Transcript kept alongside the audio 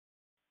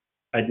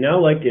I'd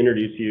now like to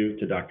introduce you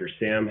to Dr.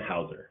 Sam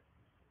Hauser.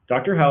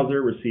 Dr.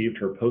 Hauser received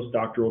her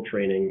postdoctoral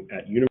training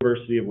at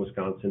University of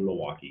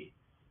Wisconsin-Milwaukee,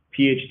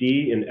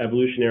 Ph.D. in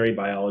Evolutionary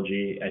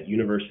Biology at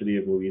University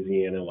of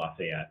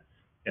Louisiana-Lafayette,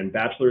 and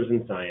Bachelor's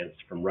in Science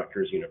from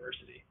Rutgers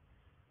University.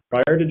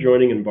 Prior to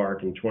joining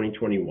Embark in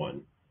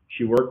 2021,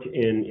 she worked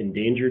in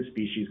endangered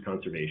species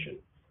conservation,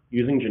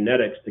 using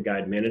genetics to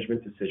guide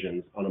management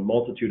decisions on a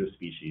multitude of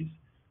species,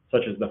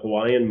 such as the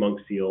Hawaiian monk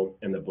seal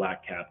and the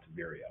Black-capped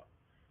Vireo.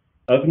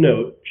 Of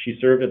note, she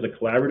served as a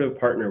collaborative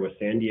partner with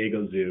San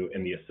Diego Zoo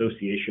and the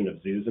Association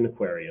of Zoos and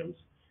Aquariums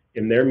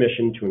in their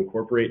mission to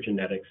incorporate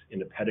genetics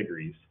into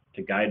pedigrees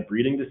to guide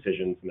breeding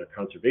decisions in their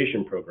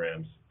conservation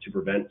programs to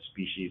prevent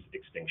species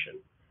extinction.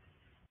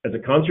 As a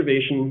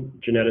conservation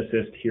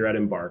geneticist here at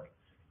Embark,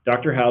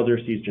 Dr. Hauser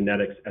sees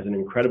genetics as an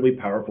incredibly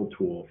powerful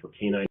tool for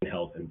canine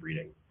health and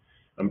breeding.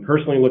 I'm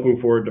personally looking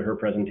forward to her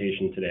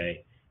presentation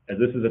today, as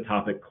this is a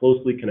topic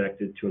closely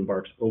connected to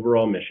Embark's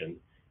overall mission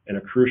and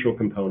a crucial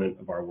component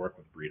of our work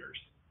with breeders.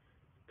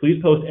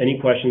 Please post any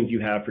questions you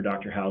have for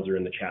Dr. Hauser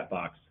in the chat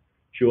box.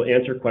 She will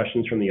answer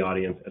questions from the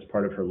audience as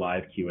part of her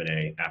live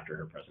Q&A after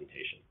her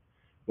presentation.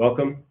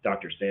 Welcome,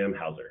 Dr. Sam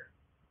Hauser.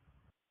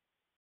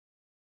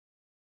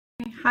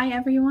 Hi,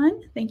 everyone.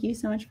 Thank you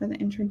so much for the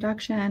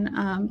introduction.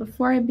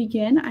 Before I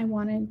begin, I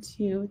wanted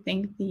to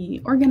thank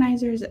the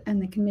organizers and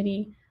the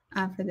committee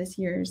for this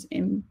year's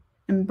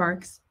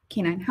Embark's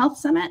Canine Health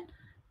Summit.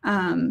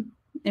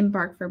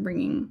 Embark for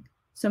bringing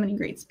so many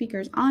great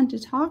speakers on to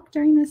talk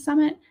during this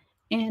summit,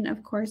 and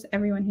of course,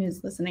 everyone who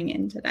is listening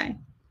in today.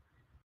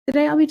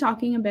 Today, I'll be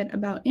talking a bit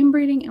about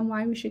inbreeding and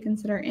why we should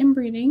consider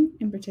inbreeding,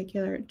 in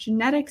particular,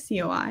 genetic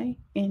COI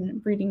in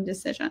breeding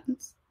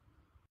decisions.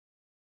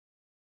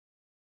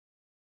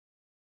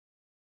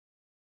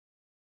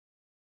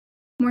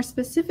 More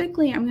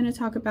specifically, I'm going to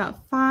talk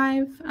about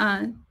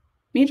 5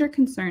 major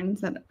concerns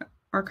that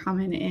are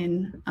common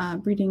in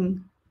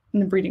breeding in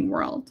the breeding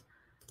world.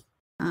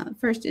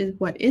 First is,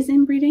 what is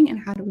inbreeding and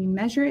how do we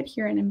measure it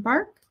here at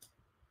Embark?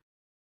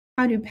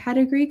 How do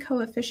pedigree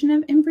coefficient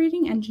of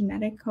inbreeding and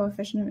genetic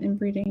coefficient of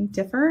inbreeding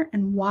differ,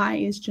 and why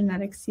is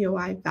genetic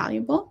COI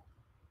valuable?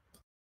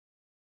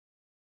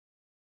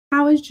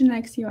 How is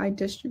genetic COI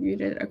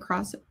distributed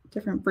across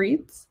different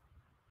breeds?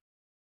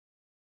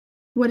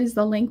 What is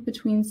the link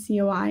between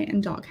COI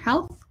and dog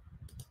health?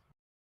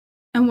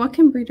 And what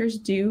can breeders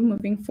do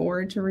moving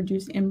forward to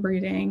reduce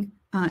inbreeding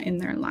in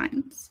their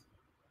lines?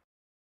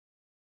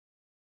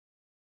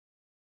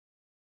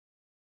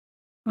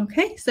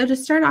 Okay, so to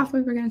start off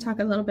with, we're going to talk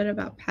a little bit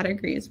about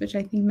pedigrees, which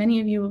I think many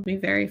of you will be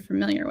very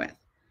familiar with.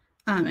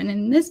 And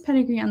in this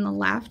pedigree on the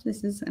left,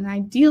 this is an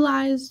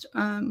idealized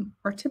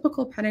or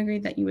typical pedigree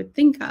that you would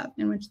think of,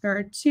 in which there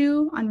are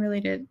 2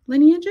 unrelated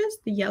lineages,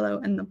 the yellow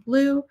and the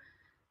blue,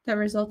 that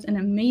results in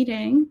a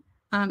mating,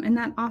 and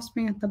that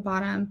offspring at the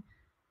bottom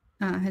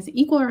has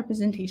equal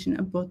representation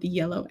of both the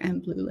yellow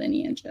and blue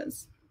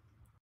lineages.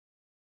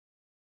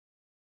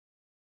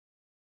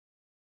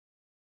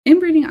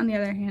 Inbreeding, on the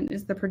other hand,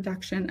 is the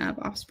production of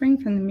offspring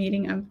from the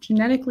mating of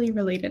genetically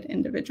related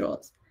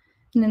individuals.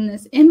 And in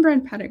this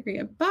inbred pedigree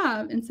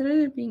above, instead of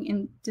there being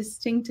in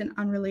distinct and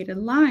unrelated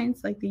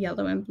lines like the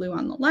yellow and blue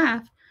on the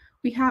left,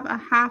 we have a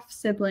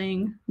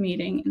half-sibling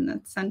mating in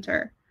the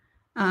center,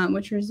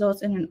 which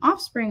results in an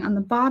offspring on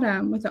the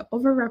bottom with an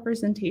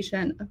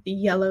overrepresentation of the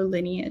yellow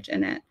lineage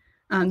in it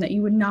that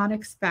you would not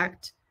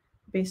expect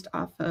based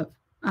off of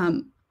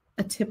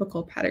a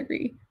typical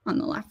pedigree on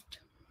the left.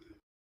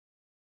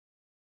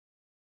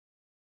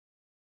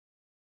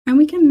 And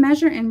we can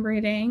measure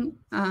inbreeding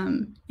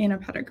in a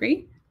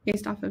pedigree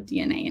based off of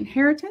DNA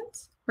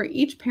inheritance, where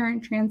each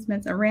parent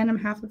transmits a random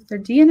half of their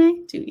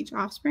DNA to each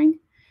offspring.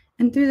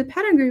 And through the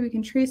pedigree, we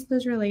can trace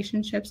those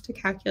relationships to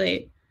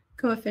calculate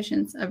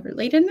coefficients of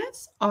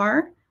relatedness,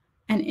 R,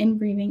 and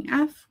inbreeding,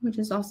 F, which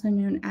is also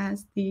known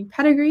as the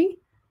pedigree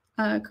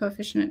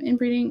coefficient of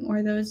inbreeding,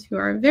 or those who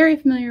are very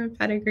familiar with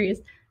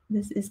pedigrees,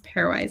 this is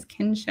pairwise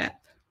kinship.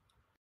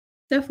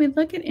 So if we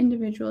look at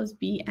individuals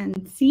B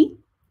and C,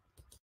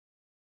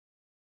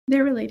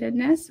 their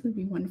relatedness would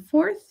be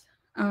 1/4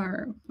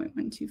 or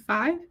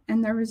 0.125,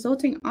 and their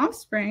resulting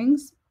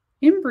offsprings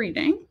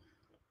inbreeding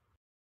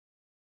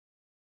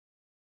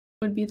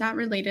would be that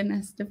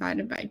relatedness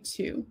divided by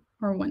 2,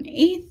 or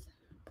 1/8,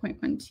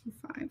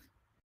 0.125.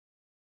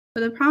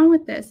 But the problem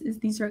with this is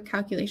these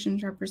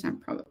calculations represent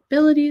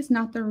probabilities,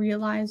 not the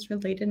realized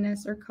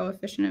relatedness or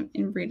coefficient of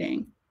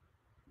inbreeding.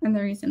 And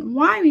the reason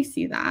why we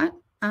see that,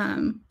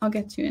 I'll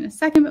get to in a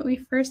second, but we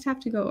first have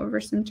to go over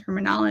some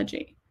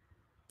terminology.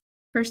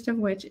 First of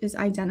which is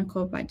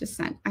identical by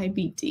descent,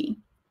 IBD.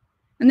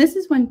 And this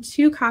is when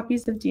 2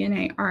 copies of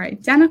DNA are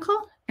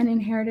identical and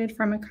inherited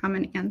from a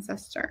common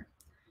ancestor.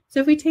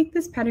 So if we take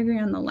this pedigree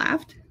on the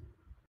left,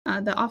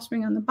 the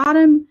offspring on the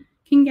bottom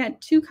can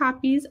get 2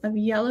 copies of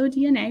yellow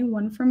DNA,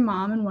 one from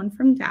mom and one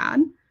from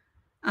dad.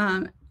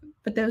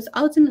 But those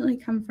ultimately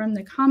come from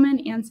the common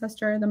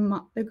ancestor,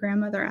 the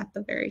grandmother at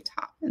the very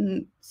top.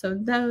 And so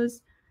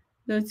those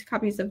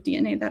copies of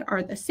DNA that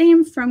are the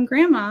same from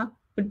grandma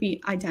would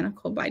be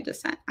identical by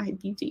descent,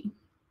 IBD.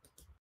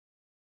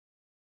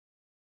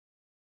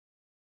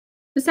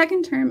 The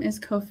second term is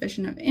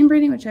coefficient of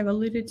inbreeding, which I've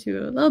alluded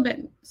to a little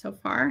bit so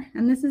far.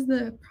 And this is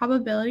the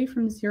probability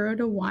from 0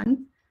 to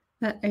 1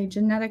 that a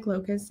genetic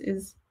locus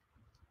in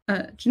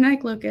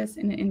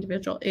an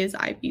individual is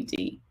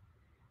IBD.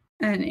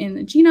 And in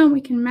the genome,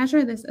 we can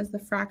measure this as the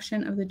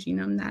fraction of the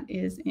genome that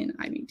is in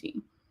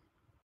IBD.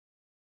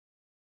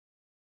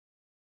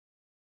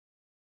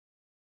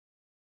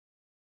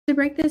 To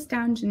break this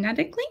down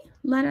genetically,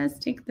 let us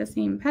take the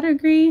same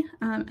pedigree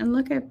and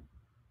look at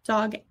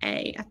dog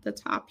A at the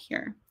top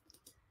here.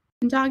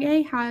 And dog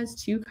A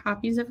has 2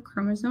 copies of a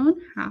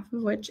chromosome, half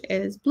of which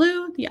is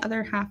blue, the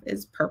other half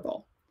is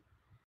purple.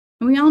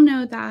 And we all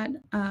know that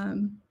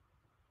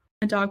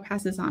a dog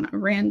passes on a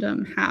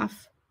random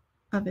half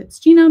of its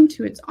genome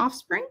to its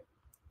offspring.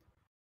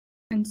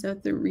 And so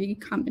the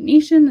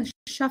recombination, the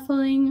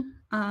shuffling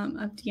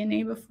of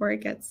DNA before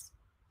it gets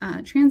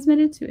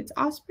transmitted to its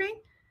offspring,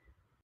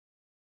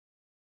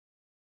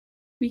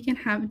 we can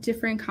have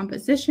different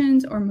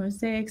compositions or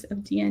mosaics of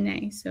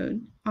DNA. So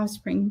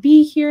offspring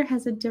B here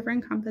has a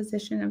different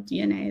composition of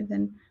DNA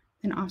than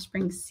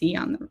offspring C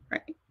on the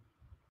right.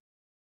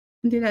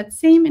 And through that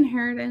same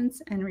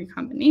inheritance and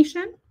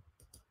recombination,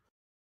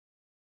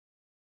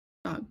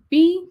 dog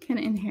B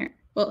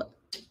will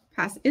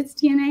pass its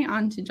DNA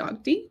on to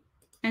dog D,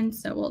 and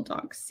so will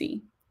dog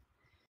C.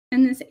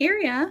 And this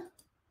area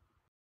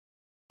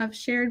of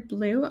shared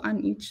blue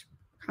on each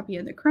copy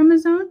of the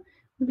chromosome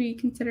would be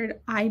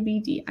considered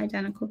IBD,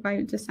 identical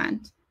by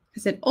descent,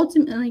 because it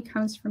ultimately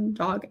comes from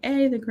dog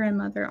A, the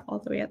grandmother, all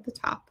the way at the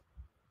top.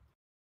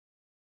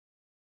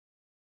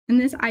 And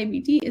this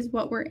IBD is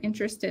what we're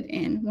interested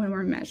in when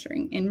we're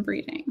measuring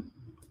inbreeding.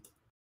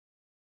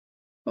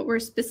 What we're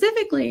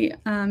specifically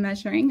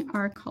measuring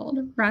are called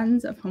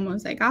runs of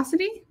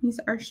homozygosity. These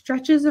are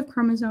stretches of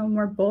chromosome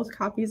where both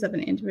copies of an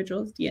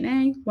individual's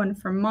DNA, one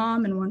from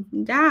mom and one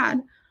from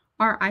dad,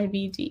 are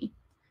IBD.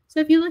 So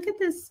if you look at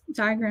this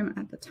diagram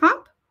at the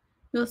top,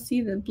 you'll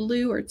see the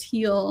blue or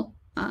teal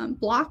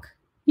block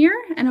here,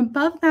 and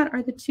above that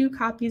are the 2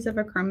 copies of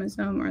a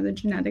chromosome or the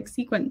genetic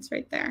sequence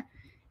right there.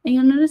 And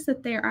you'll notice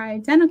that they are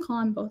identical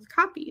on both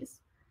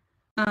copies,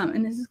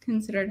 and this is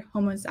considered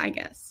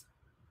homozygous,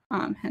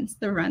 hence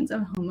the runs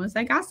of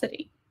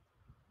homozygosity.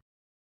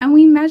 And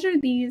we measure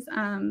these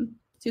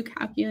to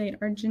calculate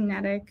our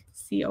genetic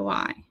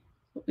COI.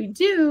 What we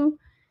do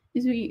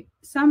is we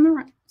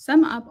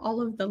sum up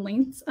all of the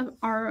lengths of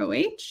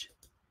ROH,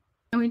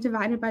 and we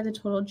divide it by the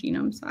total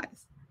genome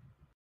size.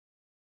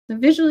 So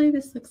visually,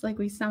 this looks like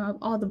we sum up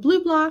all the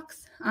blue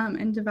blocks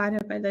and divide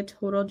it by the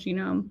total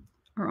genome,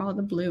 or all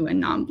the blue and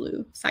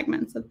non-blue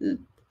segments of the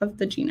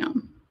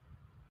genome.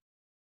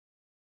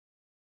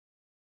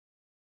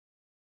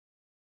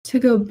 To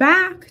go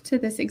back to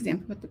this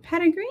example with the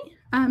pedigree,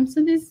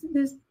 so this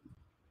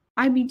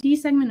IBD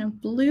segment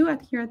of blue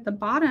up here at the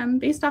bottom,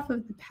 based off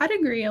of the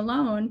pedigree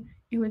alone,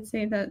 it would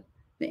say that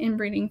the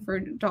inbreeding for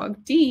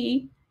dog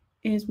D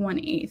is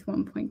 1/8,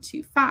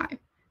 1.25.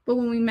 But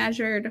when we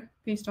measured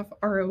based off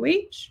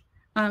ROH,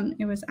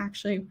 it was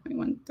actually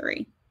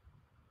 0.13.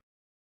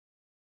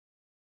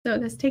 So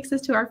this takes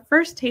us to our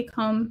first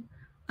take-home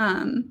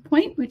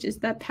point, which is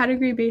that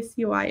pedigree-based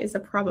COI is a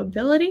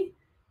probability.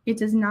 It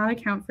does not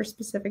account for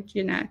specific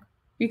genetic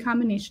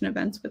recombination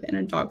events within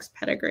a dog's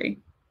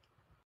pedigree.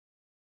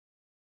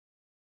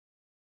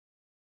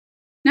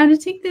 Now, to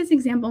take this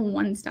example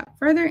one step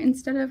further,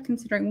 instead of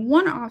considering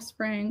 1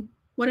 offspring,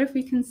 what if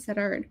we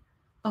considered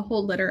a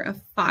whole litter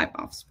of 5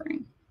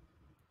 offspring?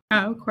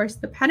 Now, of course,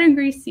 the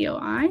pedigree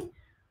COI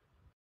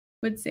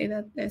would say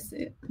that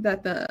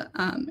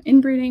the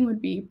inbreeding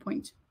would be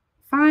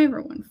 0.5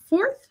 or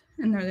 1/4,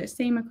 and they're the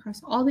same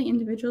across all the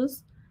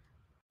individuals.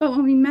 But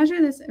when we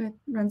measure this with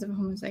runs of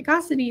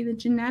homozygosity, the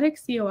genetic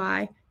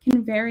COI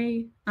can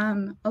vary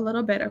a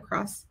little bit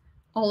across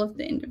all of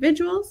the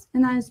individuals,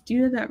 and that is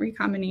due to that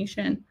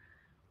recombination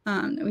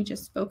that we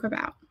just spoke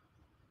about.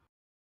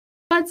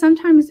 But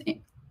sometimes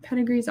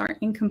pedigrees are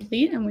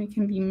incomplete and we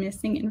can be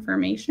missing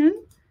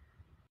information.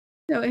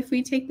 So if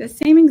we take the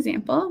same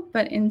example,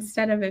 but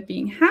instead of it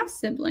being half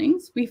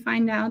siblings, we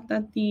find out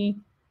that the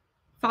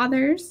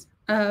fathers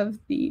of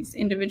these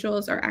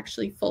individuals are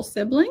actually full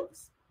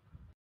siblings.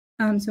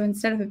 So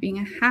instead of it being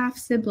a half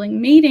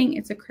sibling mating,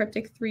 it's a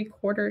cryptic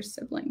 3/4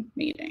 sibling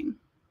mating.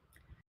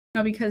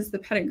 Now, because the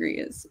pedigree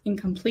is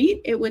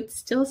incomplete, it would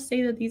still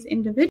say that these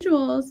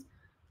individuals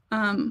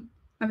have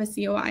a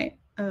COI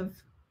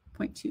of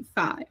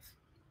 0.25.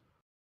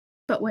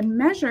 But when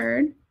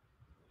measured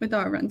with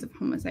our runs of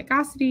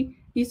homozygosity,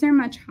 these are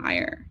much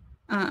higher.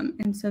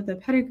 And so the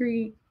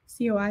pedigree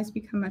COIs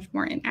become much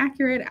more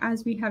inaccurate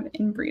as we have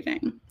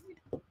inbreeding.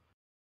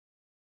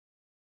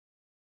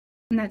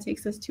 And that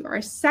takes us to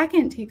our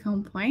second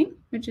take-home point,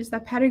 which is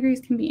that pedigrees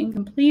can be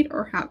incomplete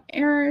or have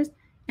errors,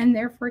 and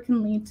therefore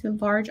can lead to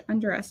large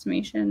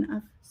underestimation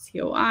of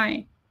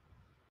COI.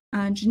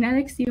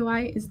 Genetic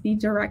COI is the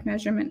direct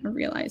measurement of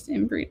realized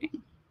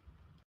inbreeding.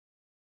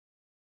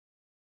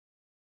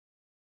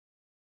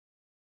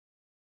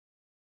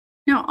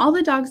 Now, all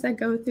the dogs that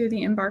go through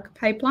the Embark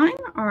pipeline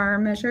are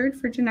measured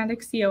for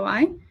genetic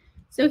COI.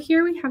 So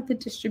here we have the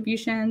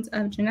distributions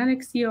of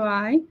genetic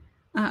COI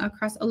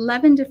across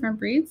 11 different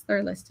breeds.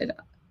 They're listed at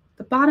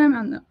the bottom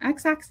on the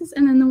x-axis,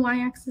 and then the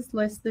y-axis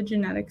lists the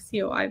genetic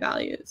COI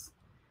values.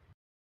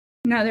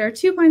 Now, there are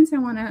 2 points I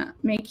want to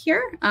make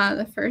here.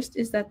 The first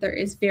is that there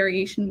is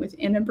variation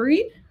within a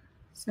breed.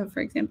 So,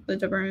 for example, the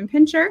Doberman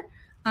Pinscher,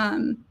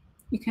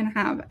 you can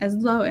have as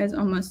low as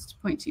almost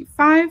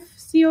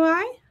 0.25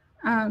 COI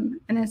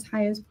and as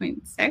high as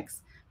 0.6,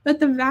 but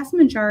the vast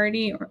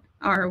majority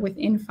are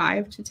within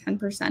 5 to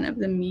 10% of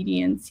the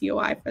median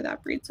COI for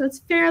that breed. So it's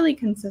fairly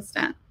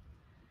consistent.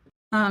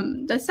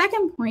 The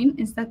second point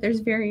is that there's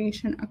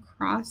variation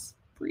across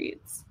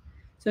breeds.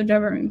 So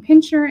Doberman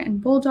Pinscher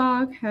and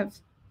Bulldog have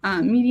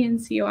median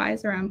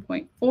COIs around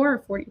 0.4 or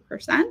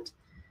 40%,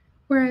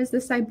 whereas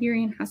the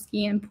Siberian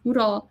Husky and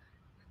Poodle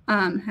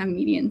have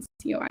median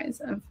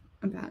COIs of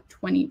about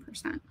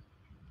 20%.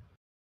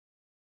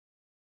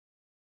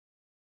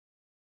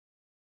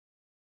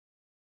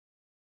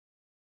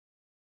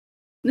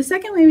 The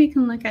second way we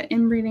can look at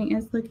inbreeding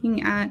is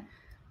looking at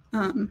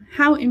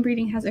how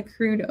inbreeding has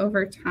accrued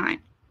over time.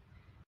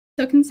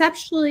 So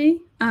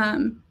conceptually,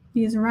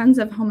 these runs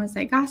of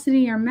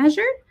homozygosity are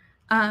measured,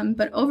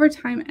 but over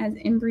time, as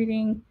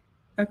inbreeding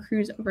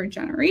accrues over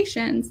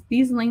generations,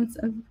 these lengths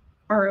of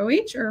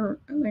ROH, or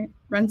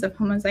runs of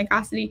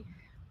homozygosity,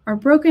 are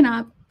broken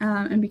up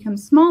and become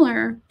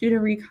smaller due to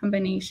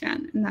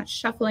recombination, and that's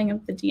shuffling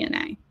of the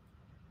DNA.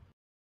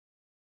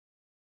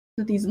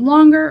 So these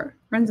longer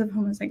runs of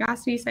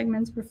homozygosity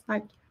segments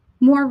reflect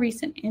more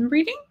recent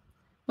inbreeding,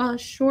 while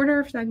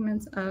shorter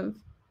segments of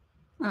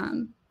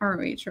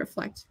ROH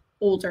reflect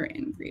older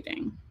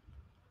inbreeding.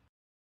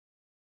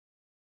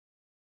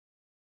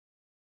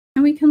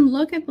 And we can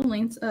look at the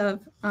lengths of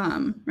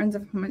runs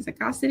of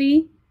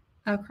homozygosity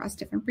across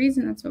different breeds,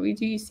 and that's what we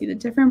do. You see the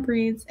different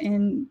breeds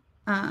in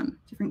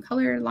different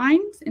color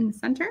lines in the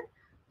center,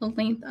 the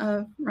length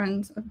of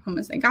runs of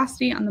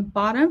homozygosity on the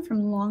bottom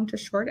from long to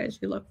short as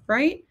you look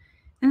right,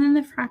 and then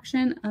the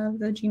fraction of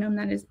the genome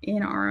that is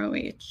in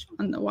ROH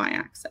on the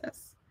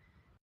y-axis.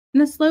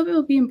 And the slope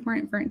will be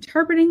important for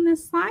interpreting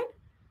this slide.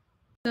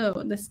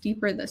 So the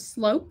steeper the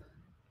slope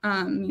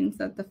means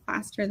that the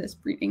faster this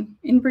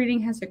inbreeding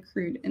has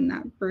accrued in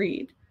that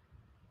breed.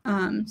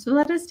 So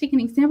let us take an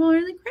example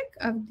really quick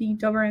of the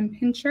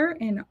Doberman Pinscher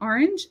in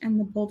orange and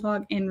the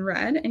Bulldog in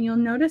red. And you'll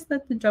notice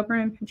that the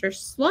Doberman Pinscher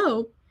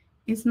slope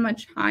is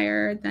much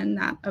higher than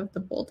that of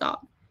the Bulldog.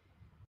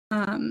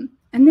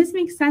 And this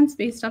makes sense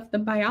based off the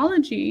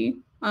biology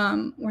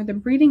or the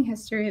breeding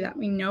history that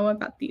we know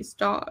about these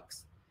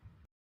dogs.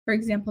 For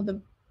example, the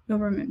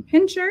Doberman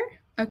Pinscher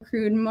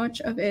accrued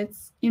much of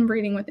its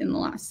inbreeding within the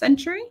last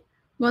century,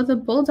 while the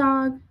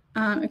Bulldog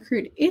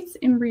accrued its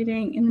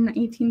inbreeding in the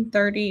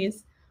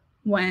 1830s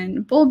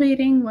when bull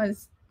baiting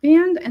was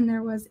banned and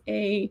there was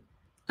a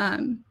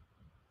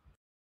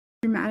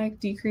dramatic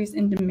decrease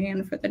in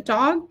demand for the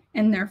dog,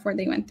 and therefore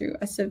they went through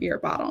a severe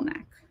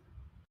bottleneck.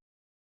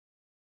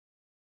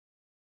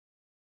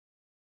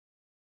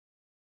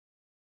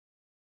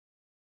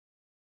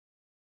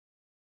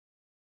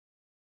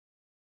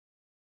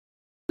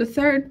 The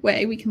third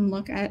way we can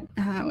look at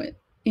how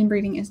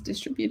inbreeding is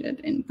distributed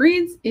in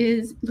breeds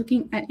is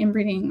looking at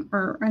inbreeding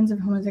or runs of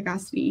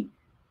homozygosity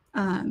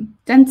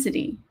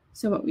density.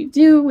 So what we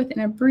do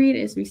within a breed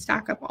is we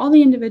stack up all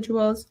the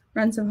individuals'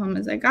 runs of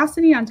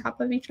homozygosity on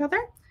top of each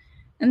other,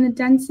 and the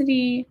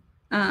density,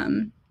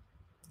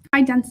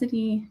 high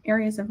density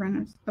areas of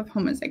runs of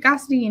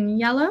homozygosity in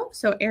yellow,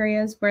 so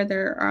areas where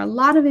there are a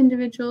lot of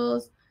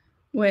individuals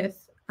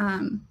with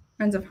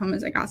runs of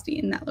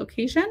homozygosity in that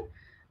location,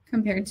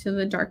 compared to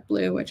the dark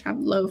blue, which have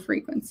low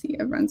frequency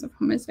of runs of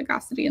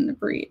homozygosity in the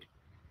breed.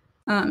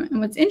 And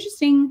what's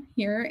interesting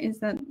here is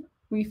that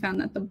we found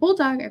that the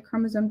Bulldog at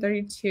chromosome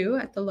 32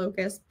 at the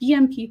locus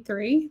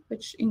BMP3,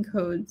 which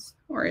encodes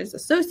or is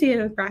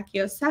associated with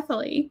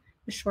brachiocephaly,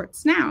 the short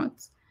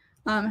snouts,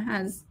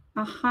 has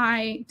a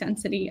high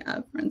density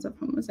of runs of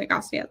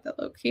homozygosity at that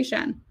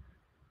location.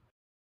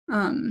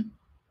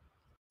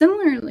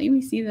 Similarly,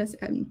 we see this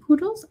in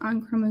poodles on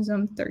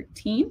chromosome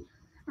 13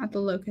 at the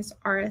locus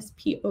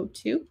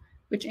RSPO2,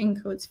 which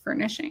encodes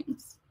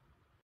furnishings.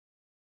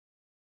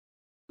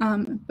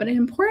 But an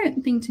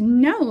important thing to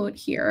note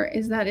here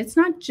is that it's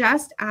not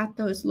just at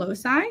those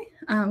loci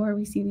where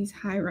we see these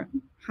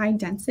high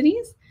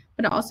densities,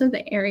 but also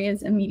the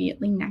areas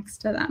immediately next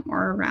to them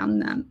or around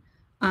them,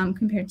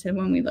 compared to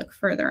when we look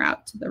further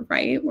out to the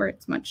right where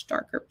it's much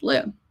darker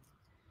blue.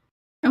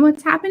 And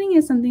what's happening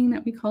is something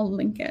that we call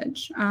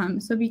linkage.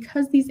 So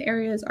because these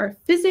areas are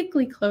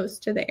physically close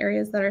to the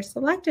areas that are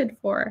selected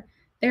for,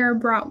 they are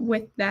brought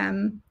with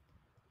them,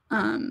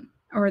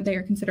 or they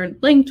are considered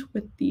linked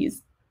with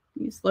these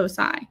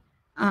loci.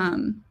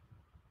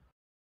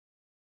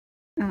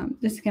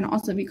 This can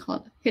also be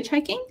called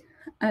hitchhiking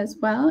as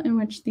well, in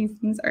which these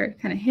things are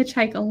kind of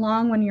hitchhike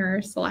along when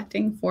you're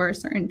selecting for a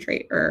certain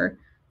trait or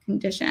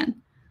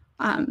condition.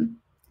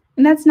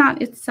 And that's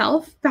not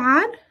itself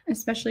bad,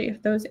 especially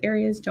if those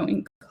areas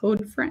don't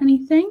encode for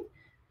anything.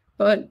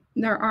 But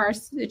there are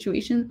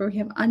situations where we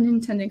have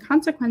unintended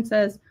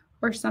consequences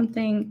or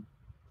something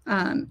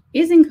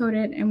is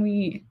encoded and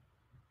we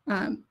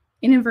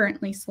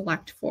inadvertently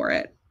select for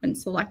it when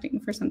selecting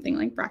for something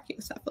like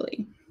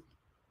brachiocephaly.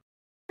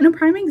 And a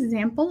prime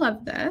example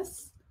of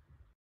this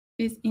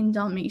is in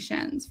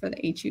Dalmatians for the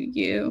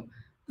HUU,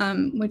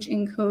 which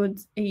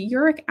encodes a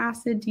uric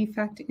acid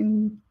defect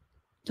in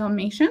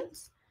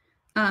Dalmatians.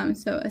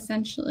 So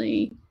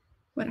essentially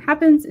what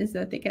happens is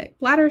that they get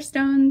bladder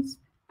stones,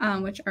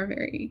 which are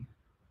very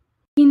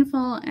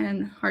painful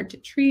and hard to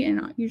treat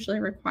and usually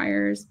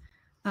requires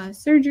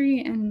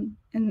surgery, and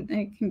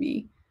it can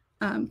be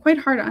quite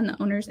hard on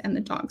the owners and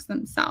the dogs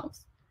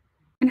themselves.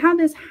 And how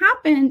this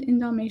happened in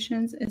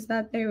Dalmatians is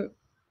that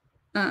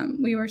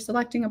we were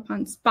selecting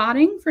upon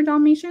spotting for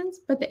Dalmatians,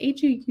 but the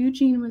HUU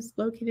gene was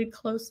located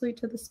closely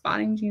to the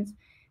spotting genes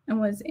and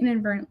was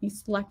inadvertently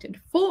selected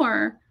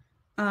for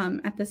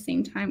at the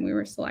same time we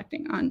were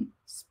selecting on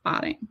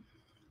spotting.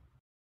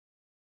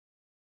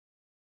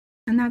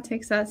 And that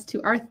takes us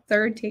to our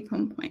third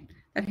take-home point,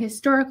 that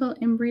historical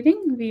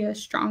inbreeding via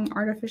strong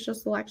artificial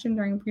selection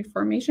during breed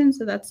formation,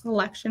 so that's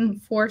selection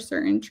for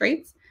certain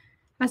traits,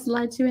 has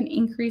led to an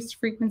increased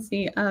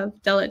frequency of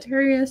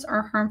deleterious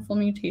or harmful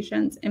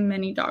mutations in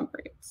many dog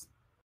breeds.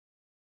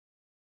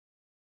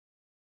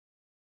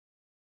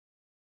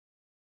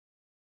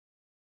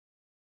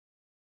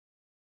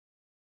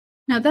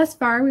 Now, thus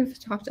far, we've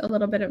talked a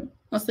little bit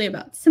mostly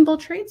about simple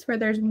traits where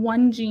there's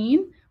one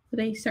gene with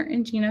a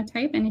certain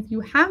genotype, and if you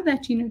have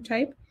that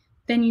genotype,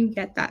 then you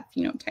get that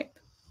phenotype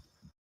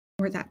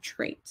or that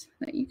trait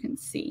that you can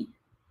see.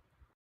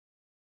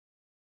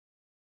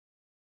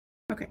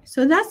 Okay,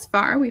 so thus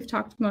far, we've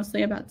talked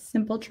mostly about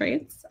simple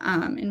traits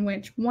in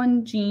which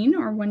one gene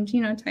or one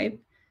genotype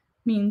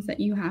means that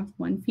you have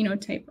one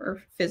phenotype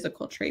or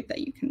physical trait that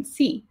you can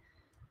see.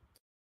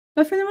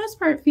 But for the most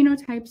part,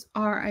 phenotypes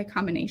are a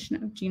combination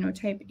of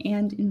genotype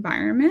and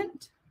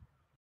environment.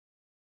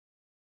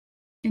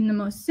 In the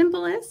most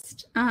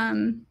simplest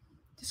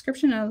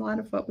description of a lot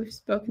of what we've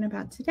spoken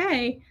about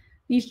today,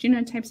 these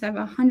genotypes have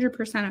a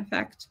 100%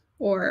 effect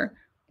or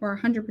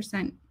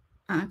 100%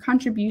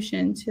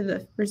 contribution to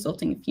the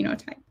resulting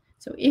phenotype.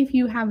 So if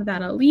you have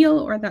that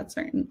allele or that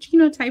certain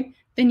genotype,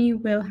 then you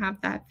will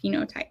have that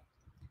phenotype.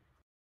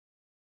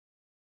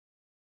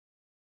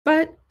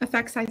 But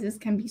effect sizes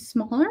can be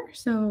smaller.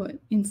 So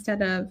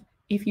instead of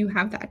if you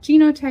have that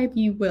genotype,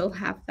 you will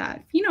have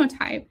that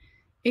phenotype,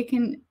 it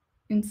can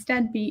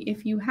instead be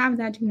if you have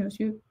that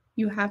genotype,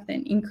 you have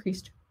an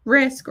increased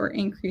risk or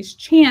increased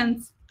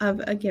chance of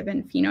a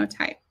given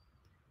phenotype.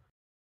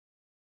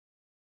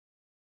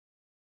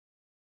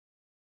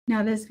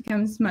 Now this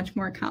becomes much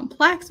more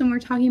complex when we're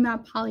talking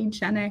about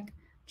polygenic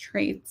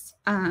traits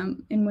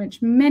in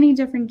which many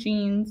different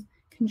genes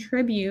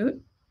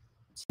contribute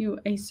to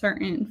a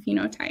certain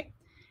phenotype.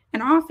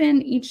 And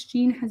often each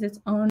gene has its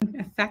own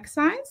effect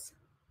size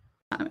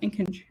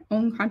and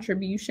own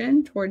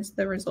contribution towards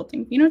the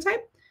resulting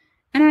phenotype.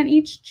 And at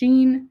each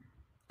gene,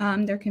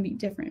 there can be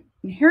different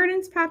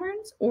inheritance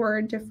patterns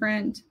or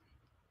different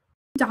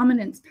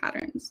dominance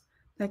patterns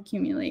that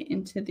accumulate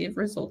into the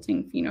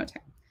resulting phenotype.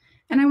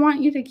 And I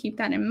want you to keep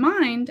that in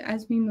mind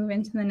as we move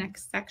into the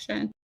next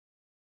section.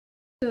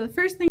 So the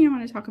first thing I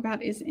want to talk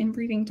about is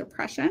inbreeding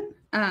depression.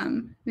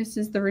 This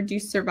is the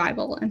reduced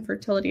survival and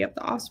fertility of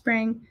the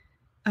offspring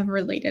of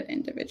related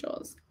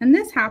individuals. And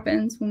this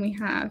happens when we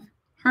have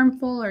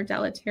harmful or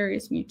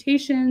deleterious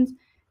mutations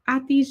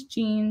at these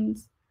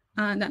genes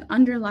that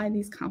underlie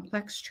these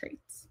complex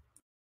traits.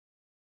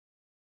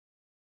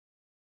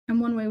 And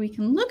one way we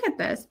can look at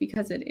this,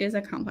 because it is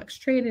a complex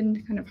trait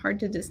and kind of hard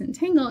to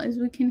disentangle, is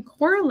we can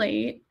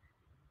correlate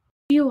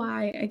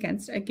COI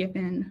against a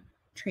given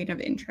trait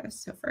of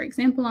interest. So for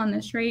example, on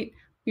this trait,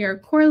 we are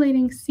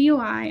correlating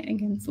COI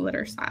against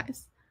litter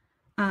size.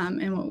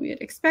 And what we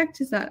would expect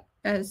is that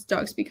as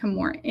dogs become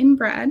more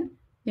inbred,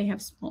 they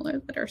have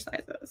smaller litter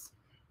sizes.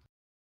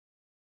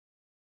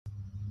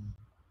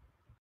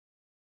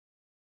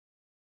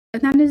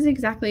 And that is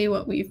exactly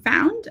what we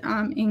found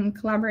in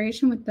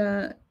collaboration with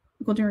the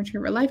Golden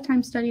Retriever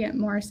Lifetime Study at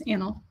Morris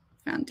Annal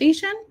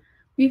Foundation.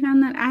 We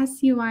found that as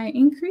COI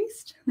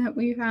increased, that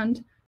we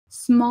found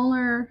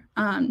smaller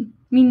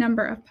mean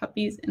number of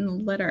puppies in the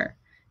litter.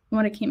 And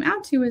what it came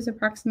out to is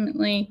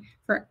approximately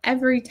for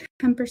every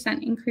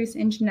 10% increase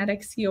in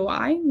genetic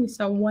COI, we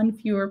saw one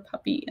fewer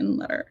puppy in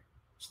litter.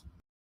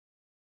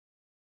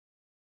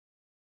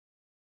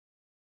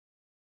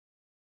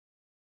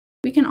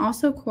 We can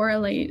also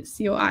correlate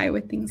COI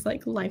with things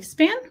like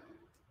lifespan.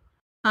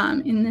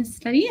 In this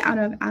study out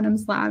of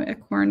Adam's lab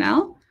at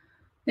Cornell,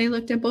 they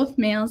looked at both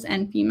males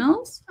and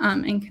females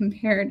and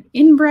compared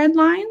inbred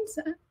lines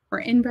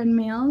or inbred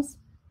males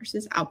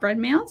versus outbred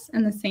males,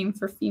 and the same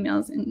for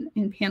females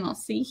in panel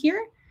C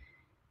here.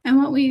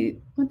 And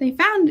what they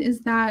found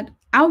is that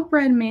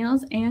outbred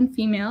males and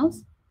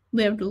females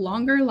lived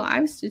longer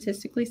lives,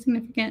 statistically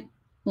significant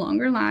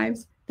longer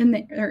lives than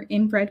their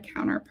inbred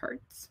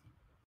counterparts.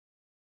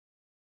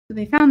 So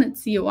they found that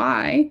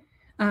COI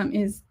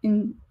is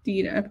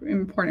indeed an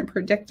important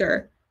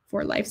predictor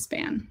for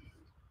lifespan.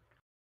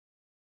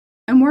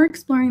 And we're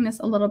exploring this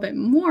a little bit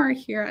more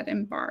here at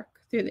Embark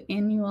through the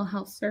annual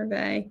health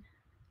survey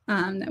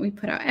that we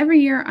put out every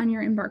year on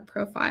your Embark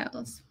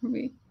profiles.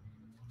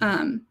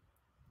 And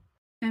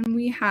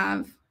we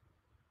have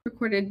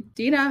recorded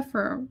data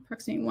for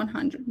approximately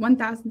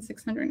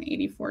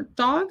 1,684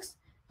 dogs.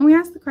 And we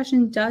asked the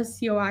question, does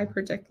COI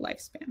predict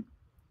lifespan?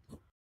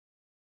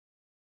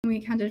 And we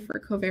accounted for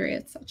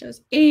covariates such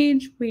as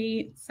age,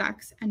 weight,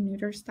 sex, and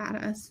neuter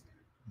status.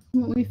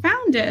 And what we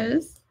found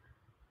is,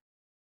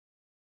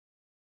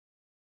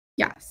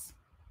 yes,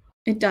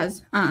 it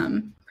does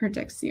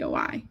predict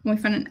COI. And we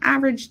found an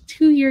average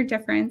 2-year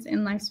difference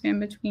in lifespan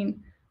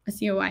between a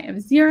COI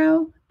of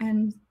 0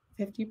 and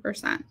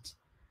 50%.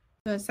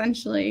 So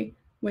essentially,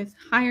 with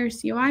higher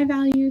COI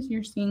values,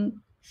 you're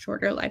seeing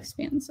shorter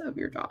lifespans of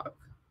your dog.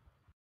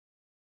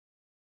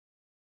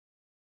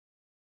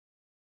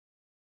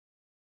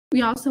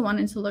 We also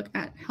wanted to look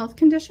at health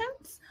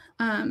conditions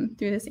through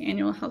this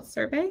annual health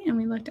survey, and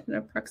we looked at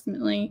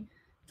approximately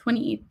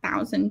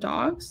 28,000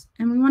 dogs,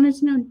 and we wanted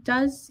to know,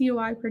 does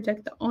COI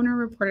predict the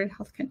owner-reported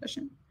health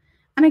condition?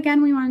 And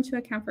again, we wanted to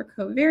account for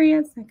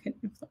covariates that could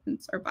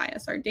influence or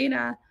bias our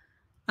data,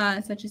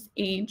 such as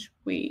age,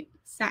 weight,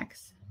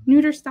 sex,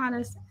 neuter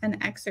status, and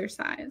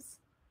exercise.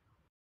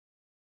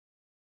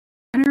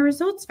 And our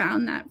results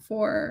found that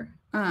for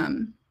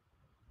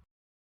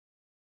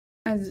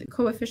as the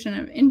coefficient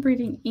of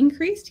inbreeding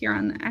increased here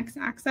on the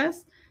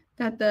x-axis,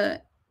 that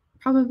the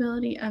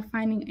probability of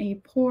finding a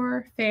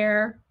poor,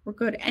 fair, or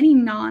good, any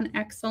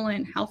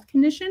non-excellent health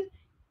condition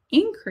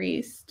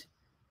increased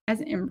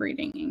as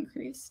inbreeding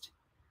increased,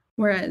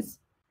 whereas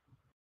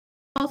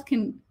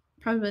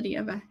probability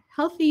of a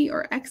healthy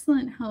or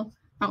excellent health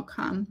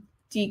outcome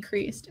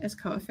decreased as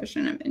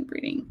coefficient of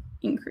inbreeding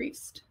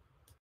increased.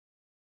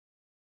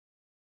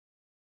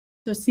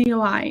 So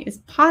COI is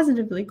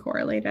positively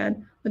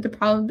correlated with the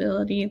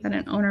probability that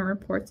an owner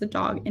reports a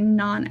dog in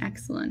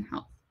non-excellent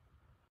health.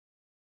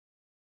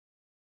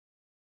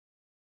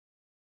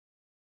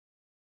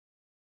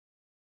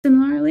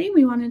 Similarly,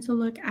 we wanted to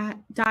look at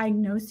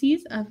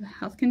diagnoses of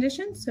health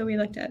conditions. So we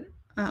looked at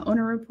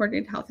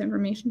owner-reported health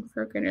information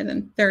for greater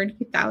than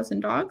 30,000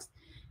 dogs.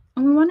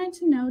 And we wanted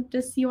to know,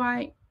 does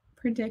COI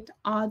predict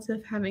odds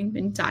of having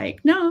been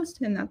diagnosed,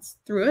 and that's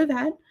through a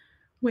vet,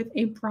 with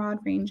a broad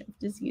range of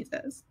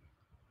diseases?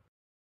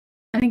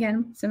 And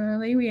again,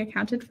 similarly, we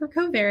accounted for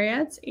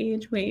covariates,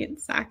 age, weight,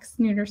 sex,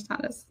 neuter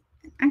status,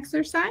 and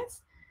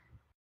exercise.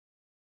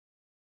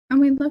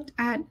 And we looked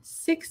at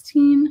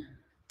 16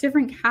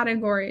 different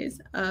categories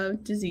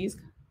of disease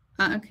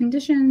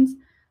conditions.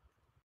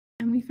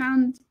 And we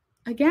found,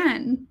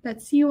 again,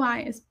 that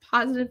COI is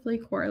positively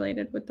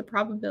correlated with the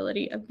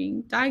probability of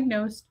being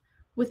diagnosed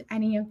with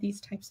any of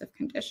these types of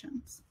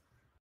conditions.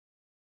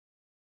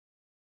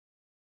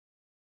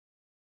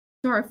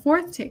 So our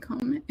fourth take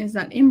home is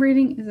that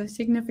inbreeding is a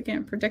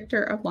significant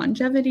predictor of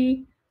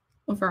longevity,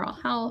 overall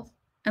health,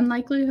 and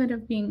likelihood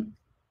of being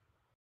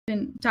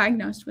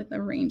diagnosed with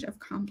a range of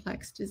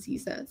complex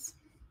diseases.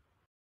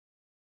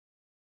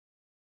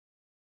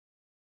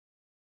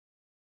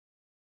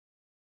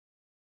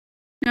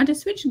 Now, to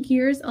switch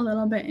gears a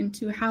little bit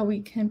into how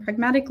we can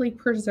pragmatically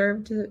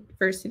preserve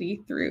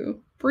diversity through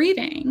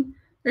breeding,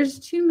 there's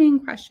two main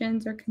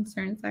questions or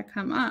concerns that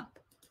come up.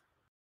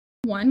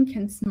 One,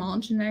 can small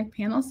genetic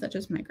panels such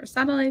as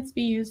microsatellites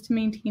be used to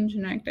maintain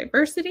genetic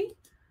diversity?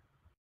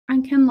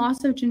 And can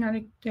loss of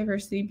genetic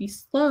diversity be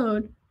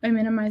slowed by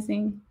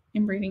minimizing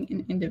inbreeding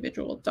in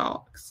individual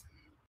dogs?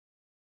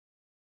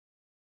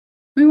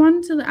 We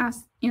wanted to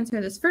answer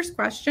this first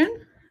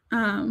question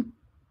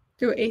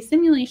through a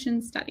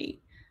simulation study.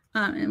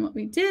 And what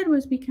we did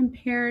was we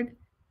compared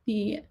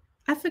the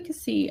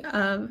efficacy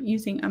of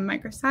using a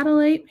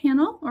microsatellite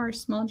panel or a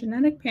small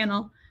genetic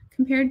panel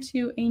compared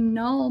to a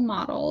null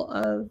model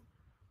of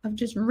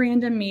just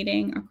random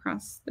mating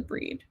across the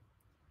breed.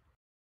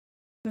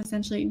 So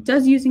essentially,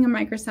 does using a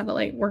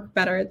microsatellite work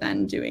better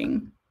than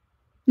doing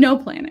no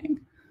planning?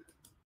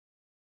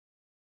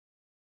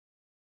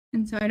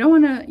 And so I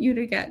don't want you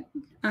to get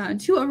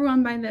too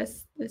overwhelmed by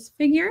this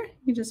figure.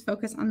 You just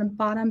focus on the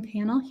bottom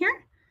panel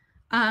here.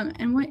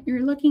 And what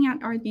you're looking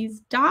at are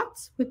these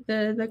dots with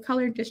the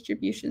color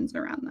distributions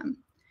around them.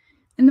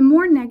 And the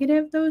more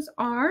negative those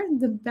are,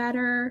 the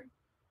better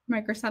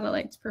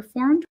microsatellites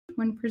performed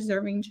when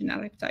preserving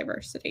genetic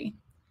diversity.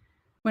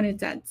 When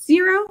it's at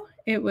 0,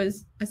 it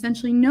was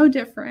essentially no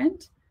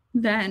different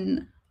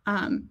than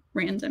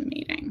random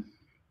mating.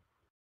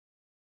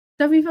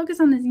 So if we focus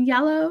on this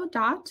yellow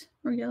dot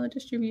or yellow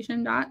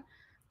distribution dot,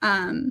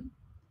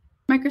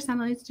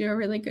 microsatellites do a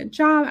really good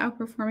job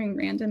outperforming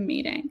random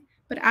mating.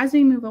 But as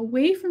we move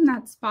away from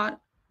that spot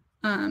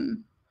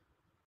in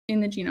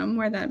the genome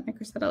where that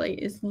microsatellite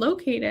is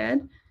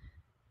located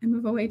and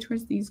move away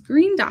towards these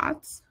green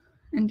dots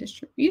and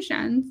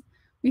distributions,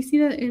 we see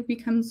that it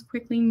becomes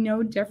quickly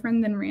no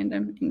different than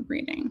random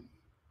inbreeding.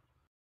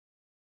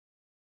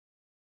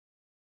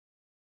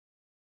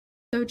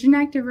 So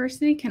genetic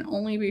diversity can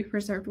only be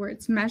preserved where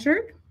it's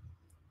measured.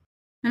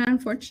 And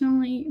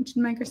unfortunately,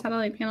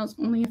 microsatellite panels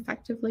only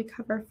effectively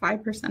cover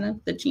 5%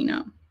 of the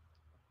genome.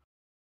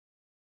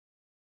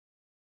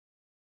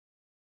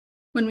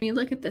 When we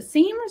look at the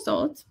same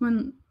results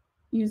when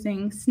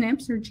using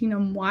SNPs or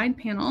genome-wide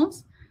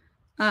panels,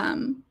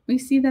 we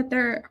see that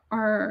there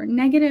are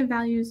negative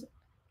values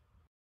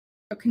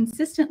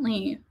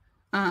consistently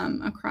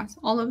across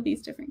all of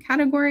these different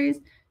categories.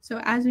 So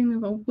as we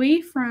move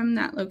away from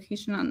that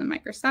location on the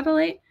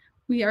microsatellite,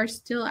 we are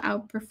still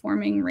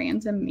outperforming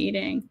random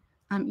mating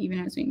even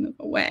as we move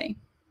away.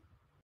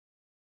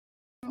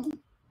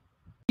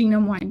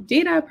 Genome-wide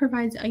data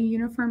provides a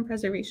uniform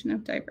preservation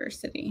of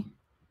diversity.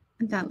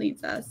 And that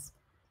leads us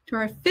to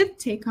our fifth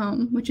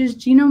take-home, which is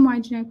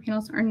genome-wide genetic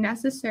panels are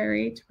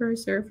necessary to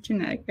preserve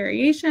genetic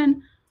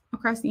variation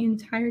across the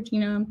entire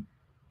genome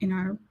in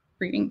our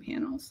breeding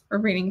panels or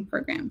breeding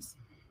programs.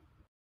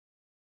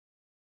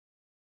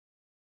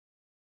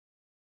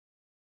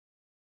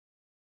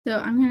 So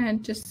I'm going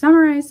to just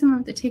summarize some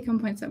of the take-home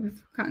points that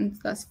we've gotten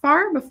thus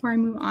far before I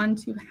move on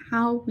to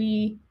how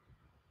we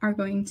are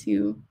going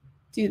to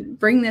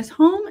bring this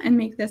home and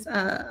make this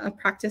a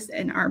practice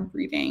in our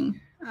breeding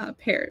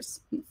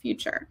pairs in the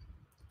future.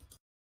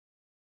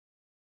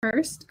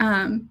 First,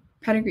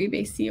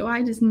 pedigree-based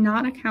COI does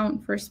not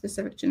account for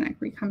specific genetic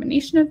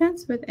recombination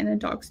events within a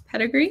dog's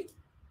pedigree.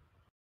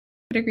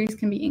 Pedigrees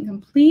can be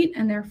incomplete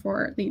and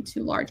therefore lead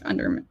to large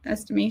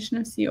underestimation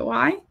of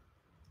COI.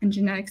 And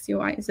genetic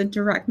COI is a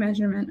direct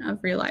measurement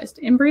of realized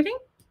inbreeding.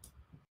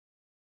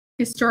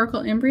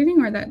 Historical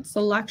inbreeding, or that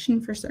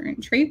selection for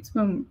certain traits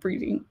when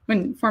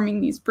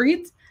forming these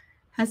breeds,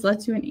 has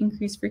led to an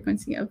increased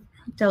frequency of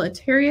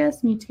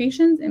deleterious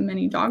mutations in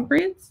many dog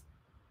breeds.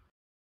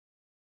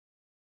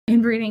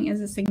 Inbreeding is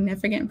a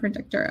significant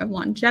predictor of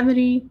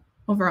longevity,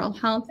 overall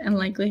health, and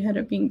likelihood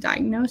of being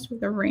diagnosed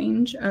with a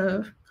range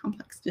of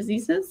complex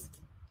diseases.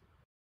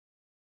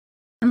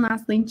 And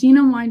lastly,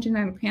 genome-wide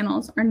genetic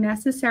panels are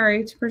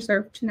necessary to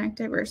preserve genetic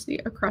diversity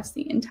across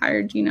the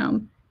entire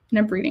genome in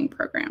a breeding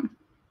program.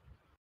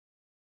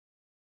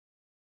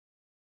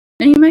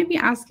 Now you might be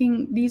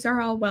asking, these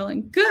are all well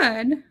and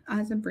good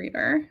as a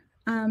breeder,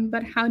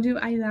 but how do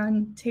I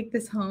then take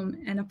this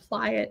home and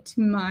apply it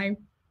to my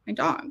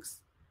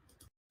dogs?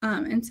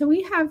 And so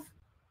we have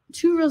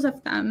two rules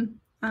of thumb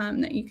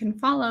that you can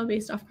follow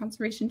based off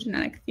conservation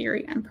genetic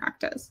theory and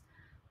practice.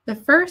 The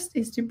first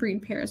is to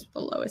breed pairs with the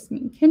lowest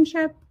mean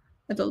kinship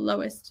or the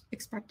lowest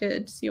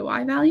expected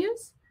COI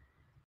values.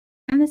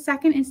 And the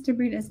second is to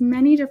breed as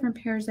many different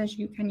pairs as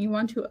you can. You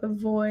want to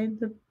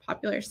avoid the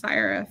popular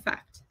sire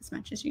effect as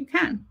much as you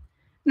can.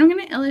 And I'm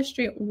going to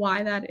illustrate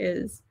why that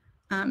is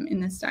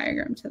in this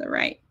diagram to the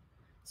right.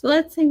 So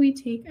let's say we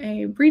take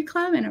a breed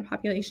club and a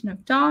population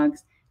of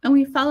dogs, and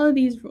we follow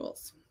these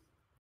rules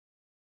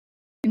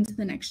into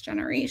the next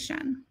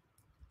generation.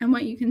 And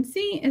what you can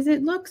see is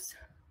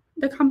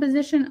the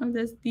composition of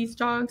these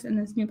dogs in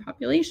this new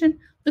population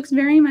looks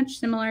very much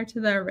similar to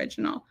the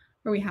original,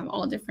 where we have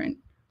all different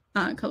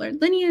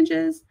colored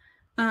lineages,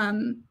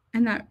 and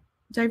that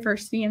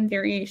diversity and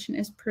variation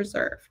is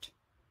preserved.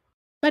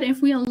 But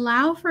if we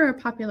allow for a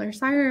popular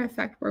sire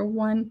effect where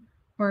one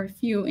or a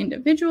few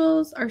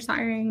individuals are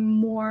siring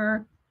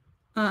more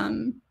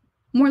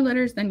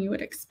litters than you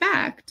would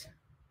expect,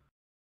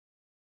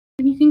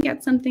 then you can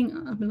get something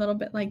a little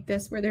bit like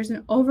this, where there's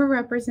an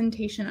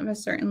overrepresentation of a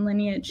certain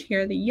lineage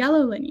here, the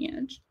yellow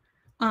lineage,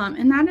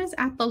 and that is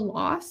at the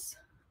loss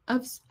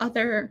of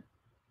other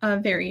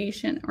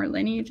variation or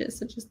lineages,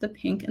 such as the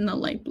pink and the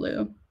light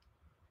blue.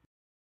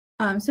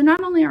 So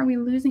not only are we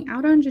losing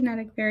out on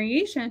genetic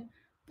variation,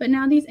 but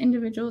now these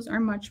individuals are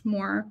much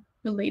more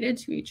related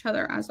to each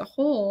other as a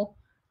whole,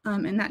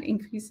 and that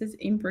increases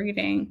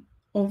inbreeding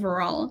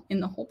overall in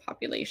the whole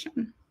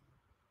population.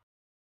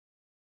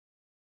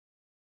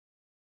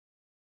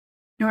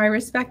 Now, I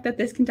respect that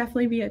this can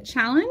definitely be a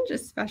challenge,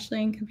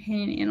 especially in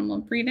companion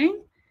animal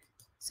breeding.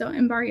 So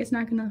Embark is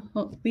not going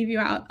to leave you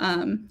out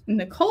in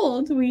the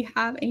cold. We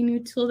have a new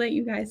tool that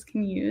you guys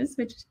can use,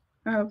 which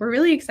we're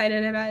really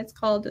excited about. It's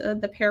called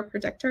the Pair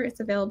Predictor. It's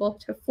available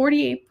to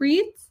 48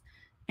 breeds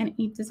and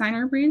 8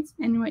 designer breeds.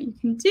 And what you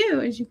can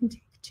do is you can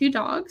take 2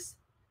 dogs,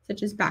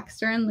 such as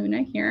Baxter and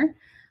Luna here,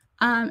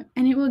 and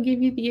it will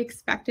give you the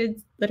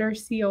expected litter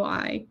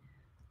COI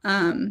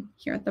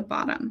here at the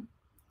bottom.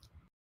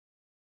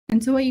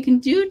 And so what you can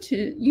do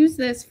to use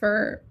this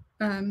for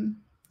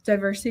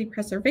diversity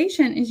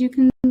preservation is you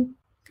can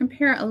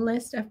compare a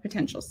list of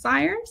potential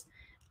sires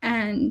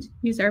and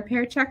use our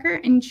pair checker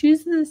and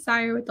choose the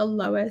sire with the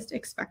lowest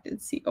expected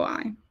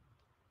COI.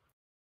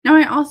 Now,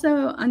 I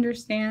also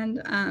understand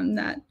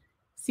that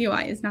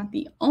COI is not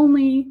the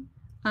only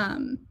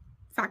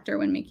factor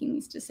when making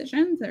these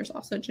decisions. There's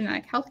also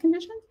genetic health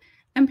conditions,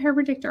 and Pair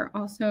Predictor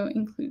also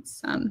includes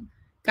some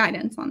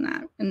guidance on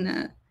that in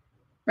the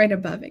right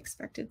above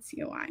expected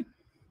COI.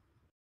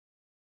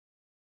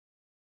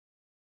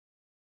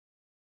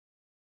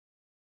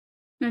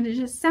 Now, to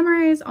just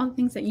summarize all the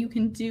things that you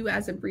can do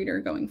as a breeder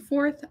going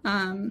forth,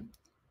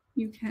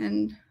 you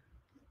can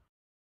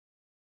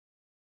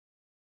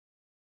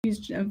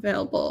use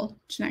available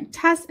genetic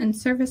tests and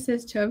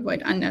services to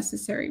avoid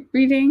unnecessary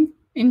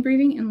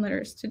inbreeding in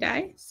litters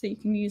today. So you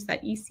can use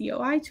that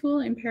eCOI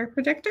tool in Pair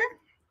Predictor.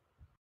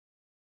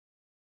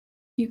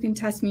 You can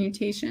test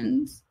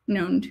mutations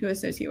known to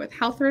associate with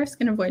health risk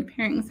and avoid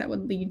pairings that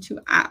would lead to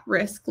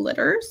at-risk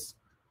litters.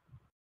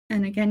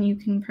 And again, you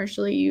can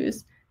partially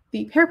use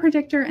the pair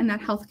predictor and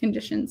that health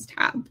conditions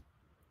tab.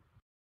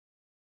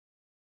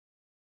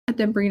 At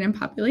the breed and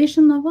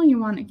population level, you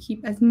want to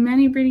keep as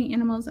many breeding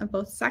animals of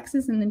both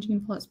sexes in the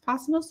gene pool as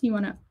possible. So you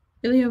want to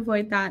really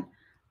avoid that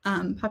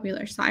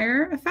popular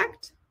sire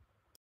effect.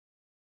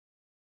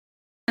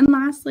 And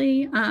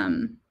lastly,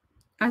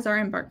 as our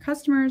Embark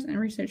customers and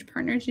research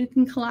partners, you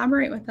can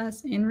collaborate with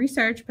us in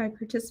research by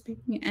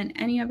participating in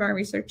any of our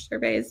research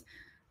surveys,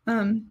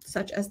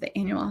 such as the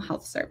annual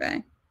health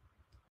survey.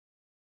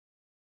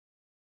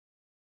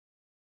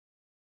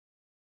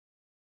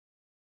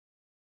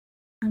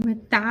 And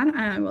with that,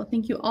 I will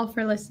thank you all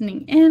for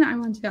listening in. I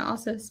want to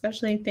also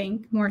especially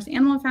thank Morris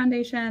Animal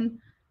Foundation,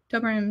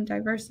 Doberman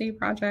Diversity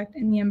Project,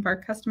 and the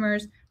Embark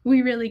customers.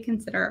 We really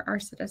consider our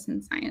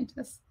citizen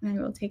scientists, and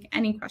I will take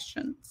any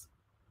questions.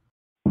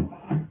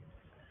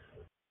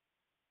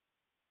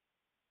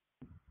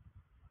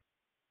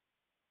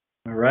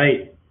 All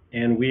right,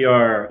 and we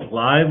are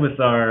live with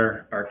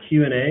our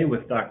Q&A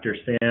with Dr.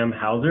 Sam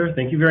Hauser.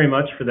 Thank you very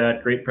much for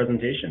that great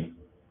presentation.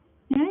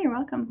 Yeah, you're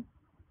welcome.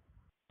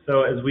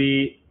 So as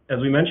we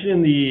mentioned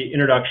in the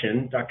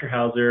introduction, Dr.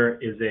 Hauser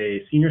is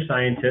a senior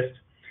scientist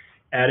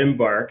at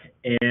Embark,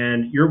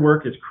 and your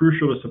work is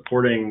crucial to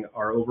supporting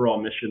our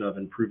overall mission of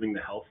improving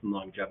the health and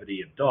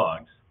longevity of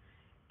dogs.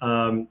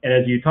 And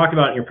as you talked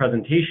about in your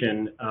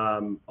presentation,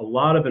 a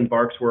lot of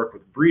Embark's work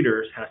with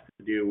breeders has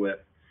to do with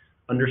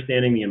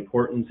understanding the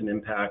importance and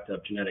impact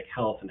of genetic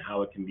health and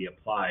how it can be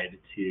applied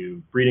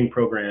to breeding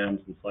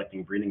programs and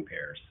selecting breeding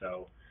pairs.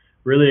 So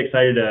really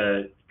excited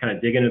to kind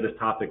of dig into this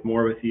topic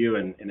more with you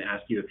and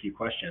ask you a few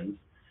questions.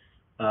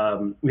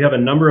 We have a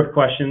number of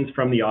questions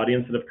from the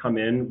audience that have come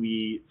in.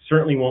 We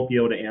certainly won't be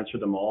able to answer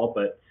them all,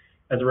 but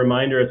as a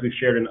reminder, as we've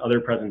shared in other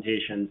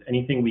presentations,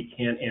 anything we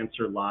can't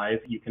answer live,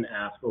 you can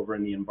ask over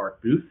in the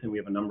Embark booth, and we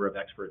have a number of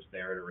experts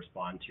there to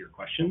respond to your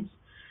questions.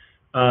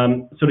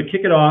 So to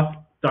kick it off,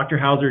 Dr.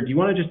 Hauser, do you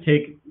want to just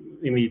take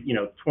maybe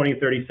 20,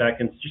 30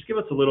 seconds, just give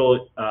us a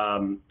little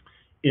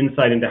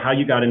insight into how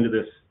you got into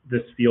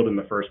this field in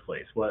the first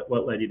place? What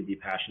led you to be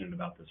passionate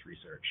about this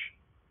research?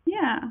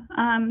 Yeah,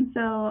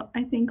 so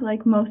I think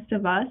like most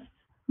of us,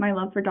 my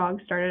love for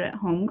dogs started at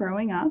home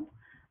growing up.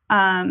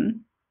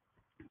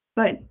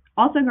 But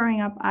also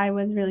growing up, I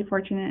was really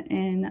fortunate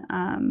in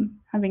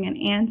having an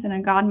aunt and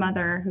a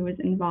godmother who was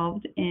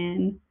involved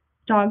in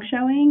dog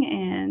showing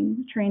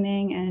and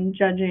training and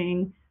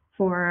judging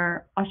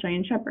for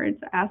Australian Shepherds,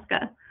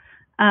 ASCA.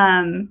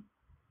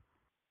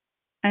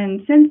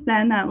 And since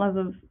then, that love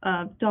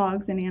of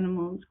dogs and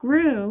animals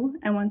grew.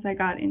 And once I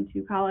got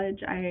into college,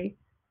 I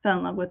fell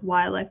in love with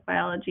wildlife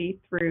biology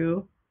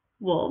through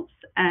wolves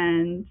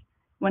and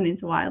went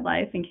into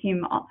wildlife and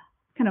came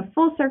kind of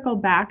full circle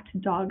back to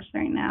dogs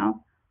right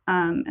now,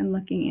 and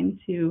looking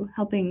into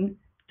helping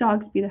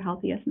dogs be the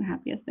healthiest and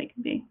happiest they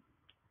can be.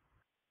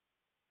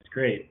 That's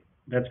great.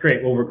 That's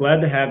great. Well, we're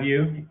glad to have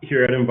you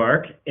here at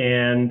Embark,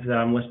 and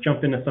let's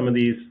jump into some of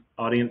these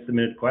audience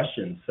submitted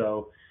questions.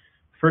 So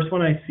first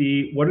one I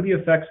see, what are the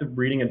effects of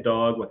breeding a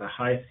dog with a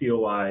high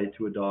COI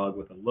to a dog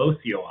with a low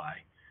COI?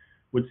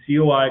 Would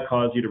COI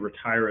cause you to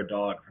retire a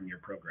dog from your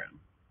program?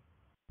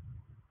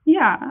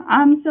 Yeah,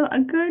 so a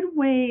good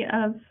way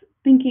of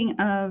thinking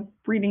of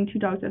breeding two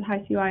dogs with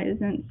high COI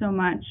isn't so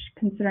much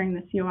considering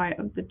the COI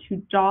of the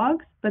two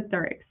dogs, but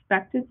their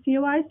expected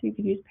COI, so you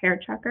could use pair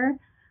checker.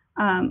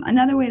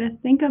 Another way to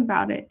think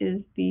about it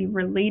is the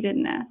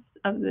relatedness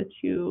of the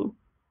two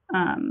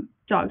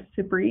dogs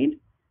to breed,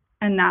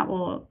 and that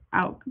will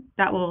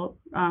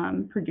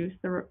produce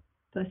the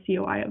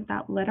COI of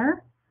that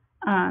litter.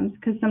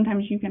 Because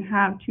sometimes you can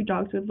have two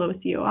dogs with low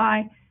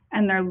COI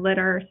and their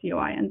litter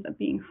COI ends up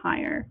being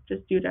higher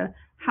just due to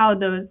how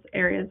those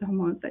areas of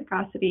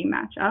homozygosity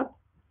match up.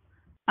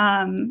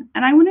 And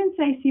I wouldn't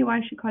say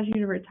COI should cause you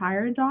to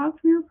retire a dog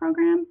from your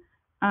program.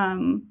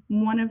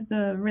 One of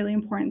the really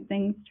important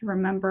things to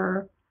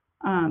remember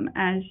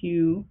as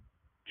you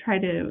try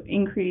to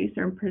increase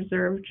or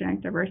preserve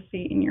genetic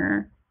diversity in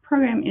your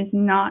program is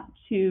not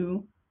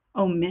to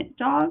omit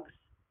dogs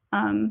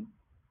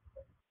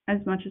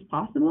as much as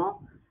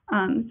possible.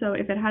 So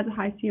if it has a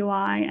high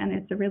COI and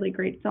it's a really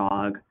great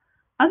dog,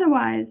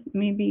 otherwise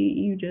maybe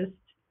you just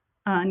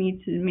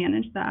need to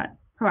manage that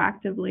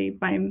proactively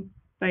by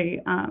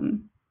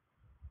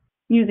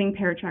using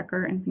pair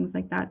checker and things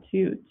like that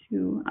to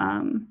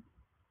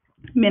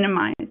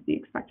minimize the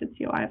expected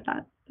COI of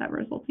that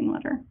resulting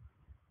litter.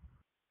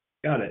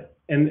 Got it.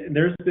 And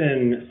there's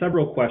been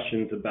several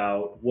questions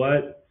about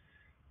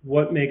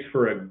what makes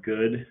for a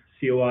good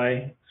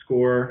COI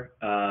score,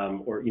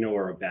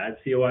 or a bad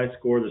COI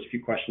score. There's a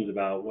few questions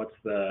about what's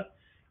the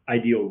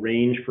ideal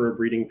range for a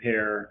breeding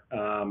pair.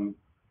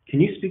 Can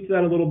you speak to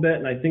that a little bit?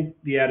 And I think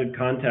the added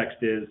context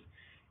is,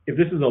 if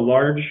this is a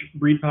large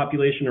breed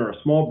population or a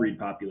small breed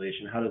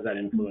population, how does that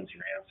influence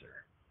your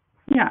answer?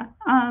 Yeah,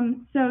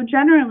 so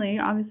generally,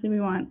 obviously we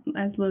want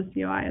as low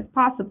COI as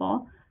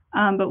possible,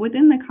 but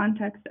within the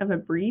context of a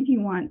breed, you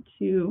want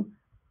to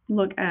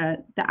look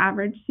at the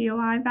average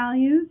COI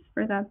values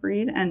for that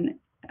breed,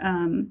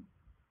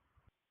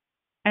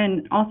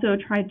 and also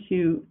try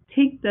to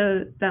take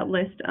that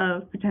list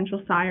of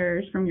potential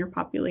sires from your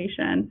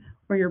population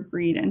or your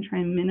breed and try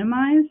and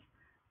minimize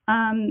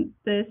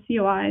the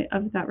COI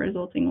of that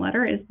resulting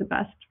litter is the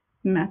best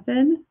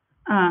method.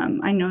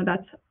 I know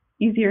that's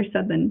easier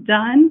said than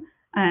done,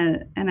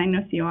 and I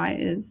know COI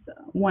is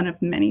one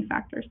of many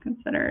factors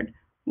considered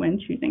when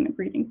choosing a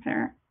breeding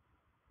pair.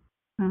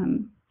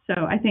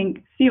 So I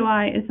think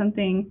COI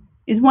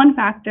is one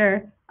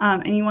factor,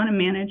 and you want to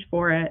manage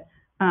for it,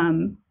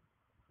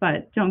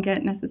 but don't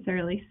get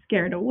necessarily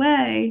scared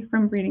away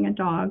from breeding a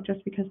dog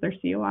just because their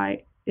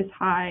COI is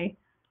high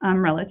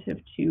relative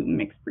to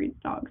mixed breed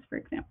dogs, for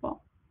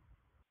example.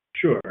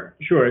 Sure.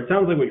 It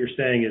sounds like what you're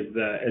saying is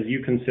that as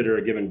you consider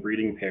a given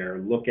breeding pair,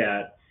 look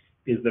at,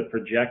 is the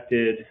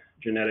projected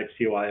genetic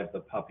COI of the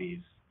puppies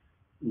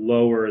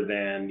lower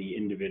than the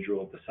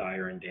individual of the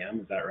sire and dam?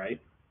 Is that right?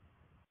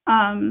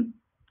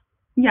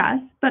 Yes,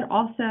 but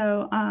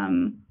also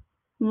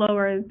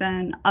lower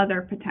than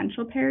other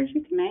potential pairs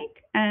you can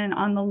make, and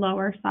on the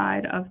lower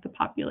side of the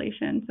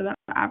population. So that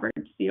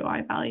average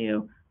COI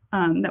value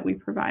that we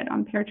provide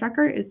on Pair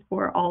Checker is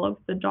for all of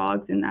the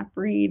dogs in that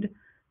breed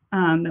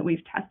that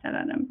we've tested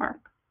at Embark.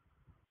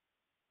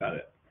 Got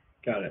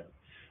it.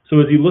 So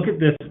as you look at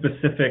this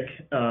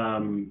specific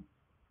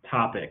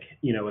topic,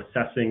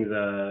 assessing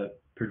the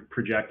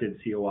projected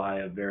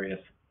COI of various,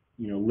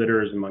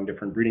 litters among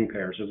different breeding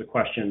pairs, there's a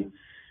question: do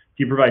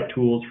you provide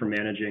tools for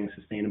managing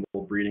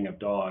sustainable breeding of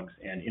dogs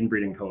and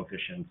inbreeding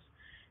coefficients?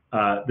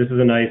 This is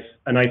a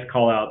nice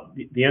call out.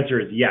 The answer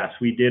is yes.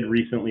 We did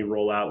recently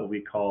roll out what we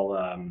call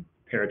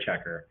Pair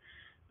Checker,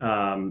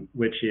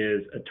 which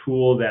is a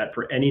tool that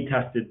for any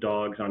tested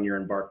dogs on your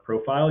Embark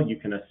profile, you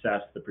can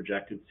assess the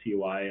projected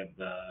COI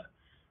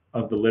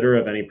of the litter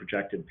of any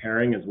projected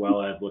pairing, as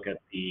well as look at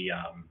the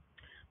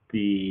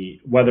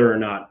whether or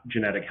not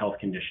genetic health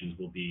conditions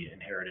will be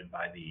inherited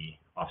by the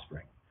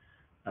offspring.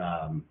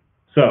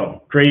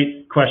 So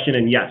great question,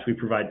 and yes, we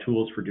provide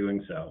tools for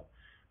doing so.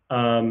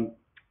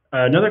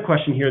 Another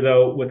question here,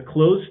 though: with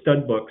closed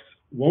stud books,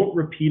 won't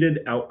repeated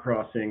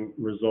outcrossing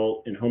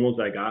result in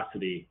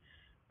homozygosity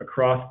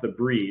across the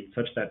breed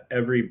such that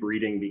every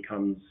breeding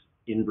becomes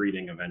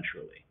inbreeding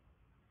eventually?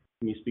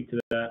 Can you speak to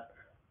that?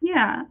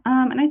 Yeah,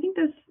 and I think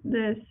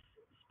this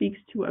speaks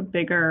to a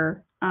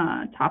bigger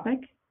topic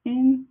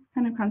in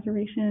kind of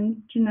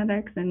conservation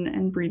genetics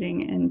and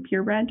breeding in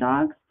purebred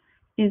dogs,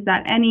 is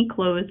that any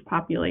closed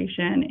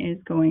population is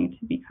going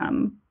to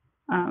become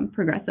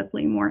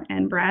progressively more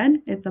inbred.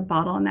 It's a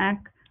bottleneck,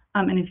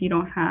 and if you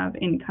don't have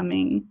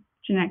incoming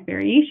genetic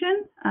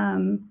variation,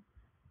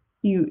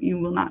 you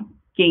will not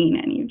gain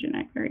any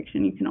genetic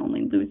variation. You can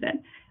only lose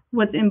it.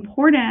 What's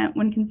important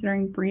when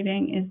considering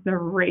breeding is the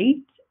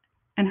rate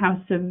and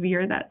how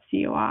severe that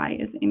COI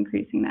is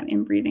increasing, that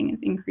inbreeding is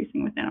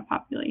increasing within a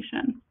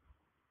population.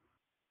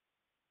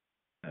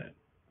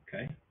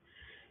 Okay.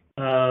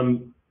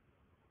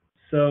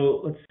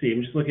 So let's see,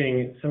 I'm just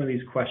looking at some of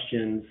these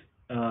questions.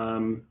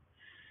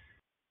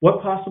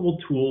 What possible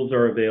tools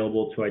are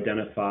available to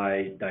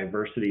identify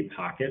diversity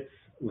pockets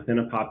within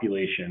a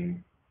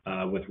population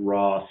with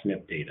raw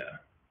SNP data?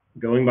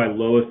 Going by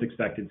lowest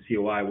expected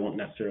COI won't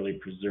necessarily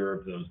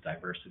preserve those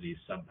diversity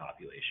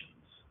subpopulations.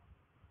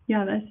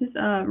 Yeah, this is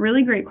a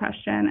really great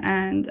question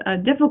and a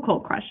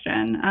difficult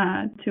question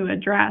to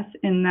address,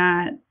 in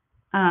that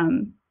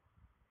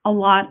a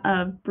lot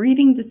of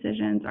breeding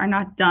decisions are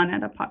not done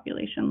at a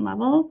population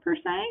level per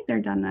se.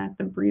 They're done at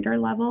the breeder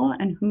level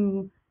and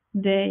who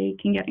they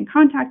can get in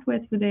contact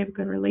with, who they have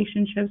good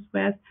relationships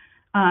with,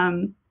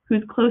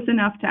 who's close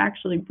enough to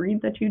actually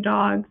breed the two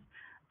dogs.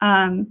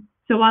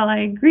 So while I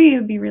agree it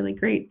would be really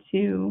great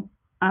to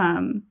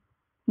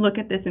look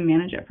at this and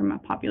manage it from a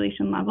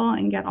population level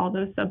and get all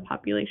those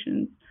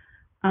subpopulations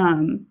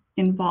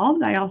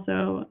involved, I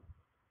also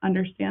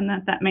understand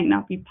that that might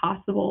not be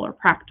possible or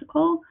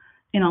practical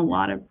in a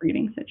lot of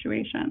breeding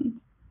situations.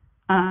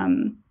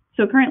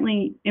 So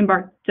currently,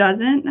 Embark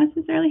doesn't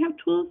necessarily have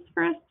tools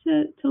for us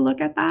to look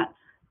at that,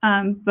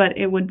 but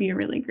it would be a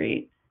really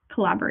great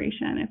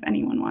collaboration if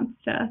anyone wants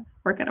to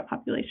work at a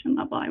population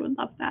level. I would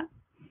love that.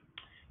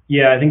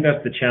 Yeah, I think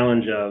that's the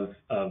challenge of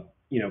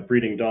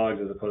breeding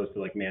dogs as opposed to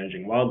like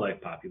managing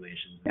wildlife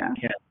populations. Yeah.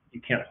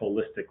 You can't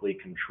holistically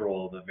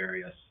control the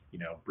various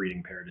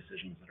breeding pair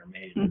decisions that are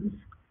made.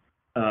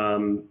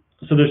 Mm-hmm.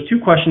 So there's two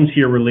questions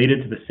here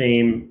related to the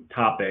same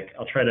topic.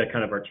 I'll try to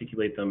kind of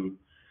articulate them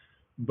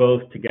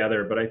both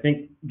together, but I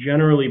think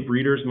generally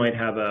breeders might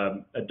have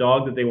a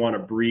dog that they want to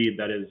breed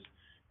that is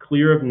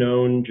clear of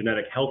known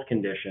genetic health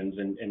conditions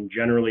and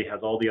generally has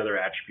all the other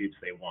attributes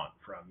they want,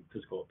 from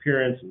physical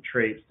appearance and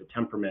traits to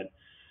temperament.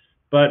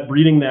 But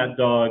breeding that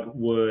dog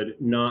would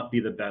not be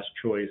the best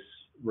choice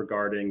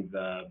regarding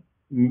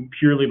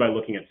purely by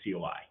looking at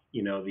COI,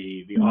 the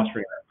mm-hmm.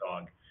 offspring of that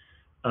dog.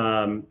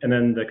 And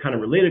then the kind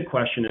of related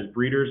question is,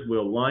 breeders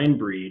will line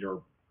breed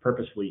or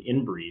purposefully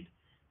inbreed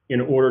in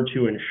order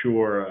to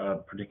ensure a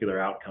particular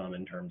outcome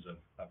in terms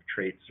of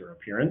traits or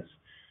appearance.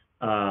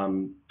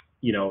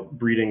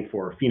 breeding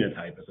for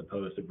phenotype as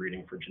opposed to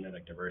breeding for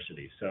genetic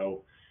diversity.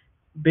 So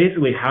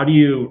basically, how do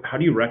you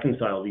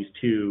reconcile these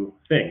two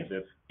things?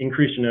 If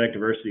increased genetic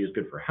diversity is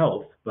good for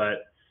health,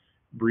 but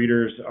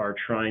breeders are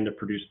trying to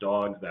produce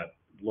dogs that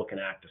look and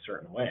act a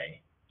certain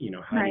way,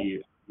 how Right.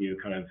 do you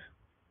kind of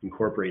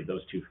incorporate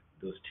those two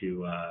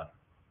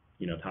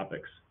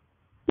topics?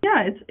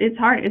 Yeah, it's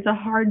hard. It's a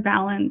hard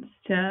balance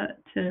to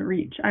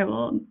reach. I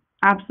will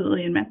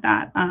absolutely admit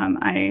that.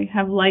 I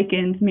have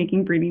likened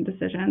making breeding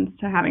decisions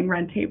to having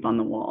red tape on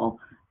the wall,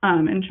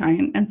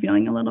 and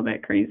feeling a little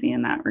bit crazy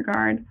in that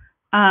regard.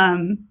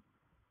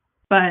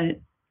 But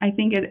I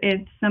think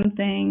it's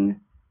something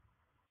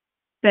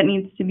that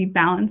needs to be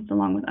balanced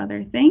along with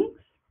other things.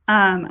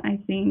 I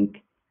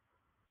think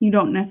you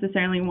don't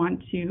necessarily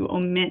want to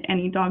omit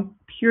any dog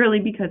purely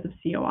because of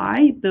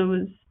COI.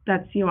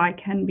 That COI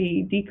can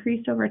be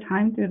decreased over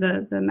time through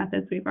the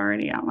methods we've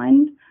already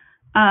outlined.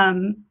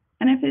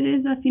 And if it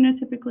is a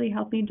phenotypically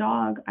healthy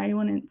dog, I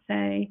wouldn't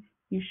say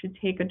you should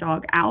take a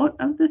dog out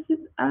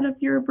of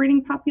your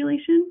breeding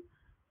population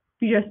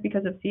just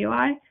because of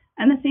COI.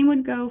 And the same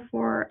would go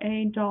for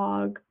a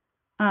dog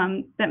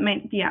that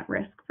might be at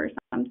risk for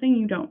something.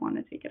 You don't want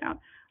to take it out.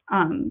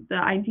 The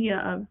idea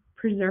of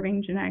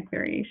preserving genetic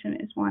variation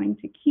is wanting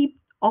to keep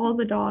all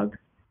the dogs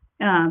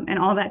and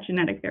all that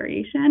genetic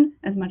variation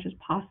as much as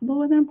possible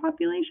within a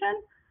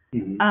population.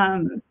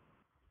 Mm-hmm.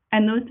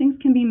 And those things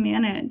can be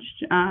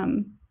managed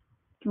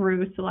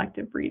through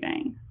selective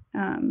breeding.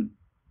 And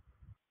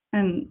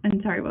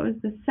sorry, what was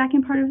the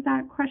second part of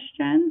that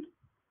question?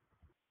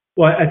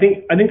 Well, I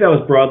think that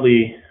was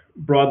broadly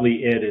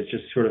it, is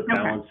just sort of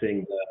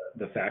balancing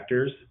the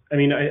factors. I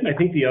mean, I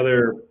think the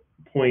other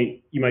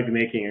point you might be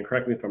making, and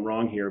correct me if I'm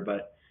wrong here,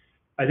 but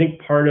I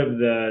think part of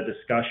the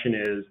discussion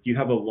is, do you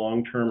have a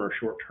long-term or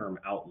short-term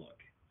outlook?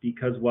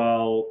 Because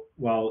while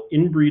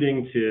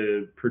inbreeding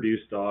to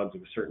produce dogs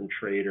of a certain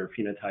trait or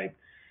phenotype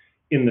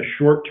in the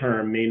short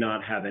term may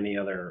not have any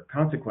other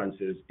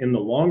consequences, in the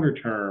longer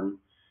term,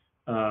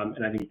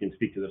 and I think you can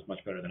speak to this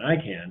much better than I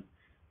can,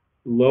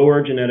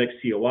 lower genetic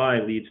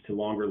COI leads to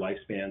longer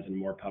lifespans and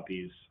more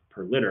puppies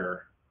per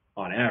litter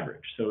on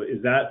average. So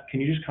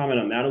can you just comment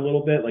on that a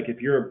little bit? Like,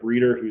 if you're a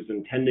breeder who's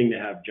intending to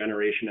have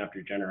generation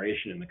after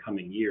generation in the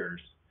coming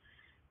years,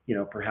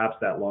 perhaps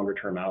that longer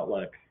term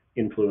outlook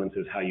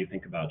influences how you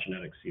think about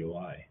genetic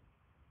COI.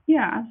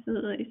 Yeah,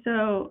 absolutely.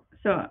 So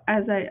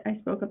as I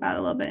spoke about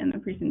a little bit in the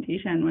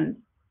presentation, was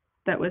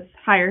that with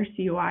higher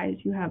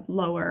COIs, you have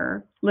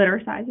lower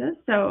litter sizes.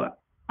 So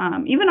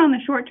even on the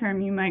short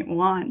term, you might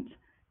want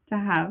to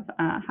have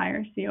a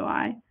higher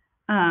COI.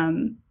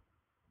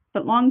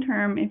 But long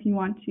term, if you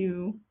want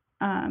to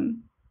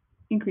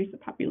increase the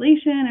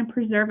population and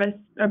preserve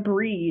a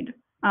breed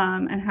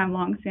and have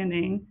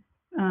long-standing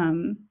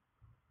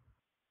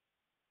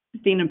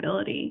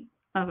sustainability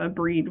of a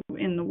breed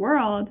in the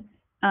world,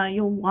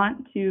 you'll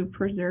want to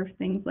preserve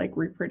things like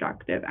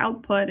reproductive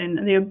output and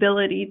the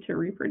ability to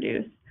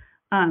reproduce.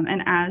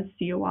 And as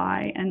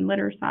COI and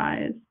litter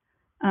size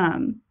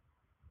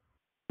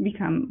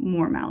become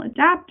more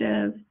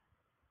maladaptive,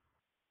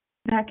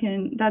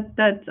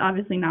 that's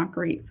obviously not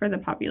great for the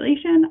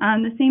population.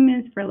 The same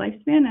is for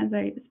lifespan, as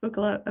I spoke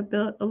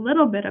a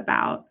little bit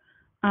about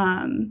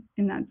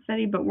in that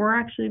study, but we're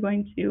actually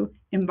going to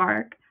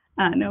embark,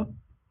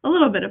 a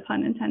little bit of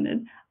pun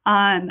intended,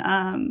 on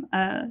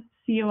a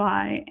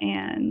COI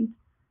and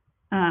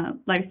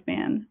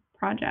lifespan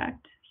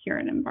project here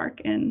at Embark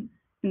in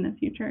the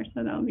future.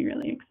 So that'll be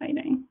really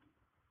exciting.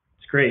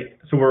 It's great.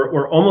 So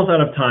we're almost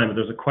out of time, but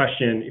there's a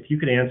question. If you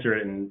could answer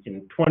it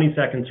in 20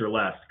 seconds or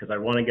less, because I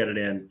want to get it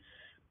in.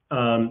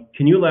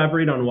 Can you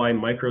elaborate on why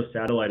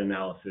microsatellite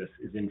analysis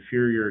is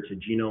inferior to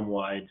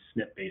genome-wide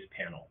SNP-based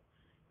panel?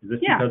 Is this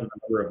because of the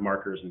number of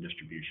markers and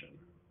distribution?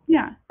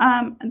 Yeah.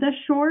 The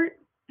short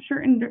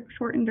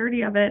and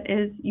dirty of it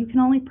is you can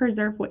only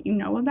preserve what you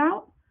know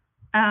about,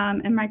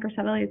 and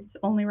microsatellites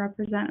only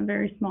represent a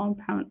very small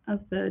amount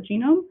of the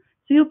genome.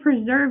 So you'll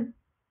preserve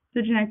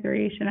the genetic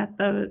variation at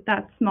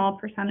that small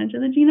percentage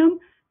of the genome,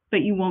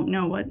 but you won't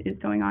know what is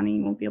going on, and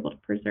you won't be able to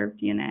preserve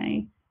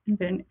DNA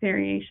and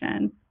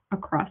variation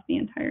across the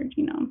entire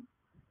genome.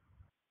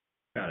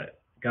 Got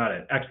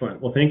it.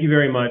 Excellent. Well, thank you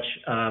very much.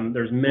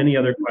 There's many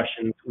other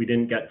questions we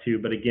didn't get to,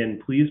 but again,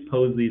 please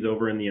pose these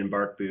over in the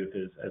Embark booth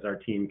as our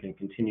team can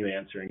continue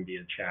answering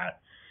via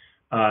chat.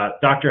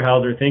 Dr.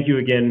 Hauser, thank you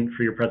again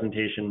for your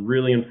presentation.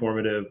 Really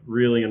informative,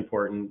 really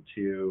important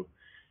to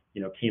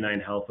canine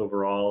health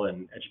overall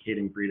and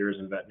educating breeders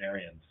and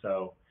veterinarians.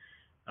 So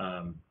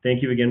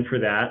thank you again for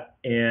that.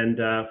 And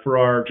for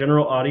our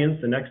general audience,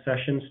 the next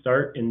session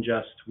starts in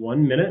just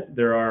 1 minute.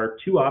 There are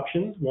two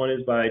options. One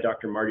is by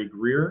Dr. Marty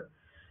Greer,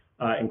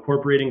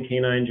 incorporating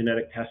canine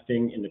genetic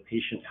testing into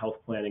patient health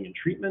planning and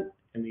treatment,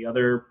 and the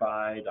other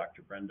by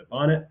Dr. Brenda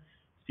Bonnet,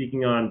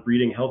 speaking on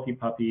breeding healthy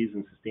puppies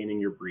and sustaining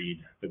your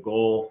breed, the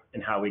goal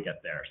and how we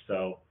get there.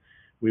 So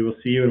we will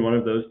see you in one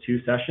of those two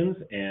sessions,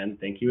 and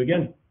thank you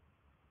again.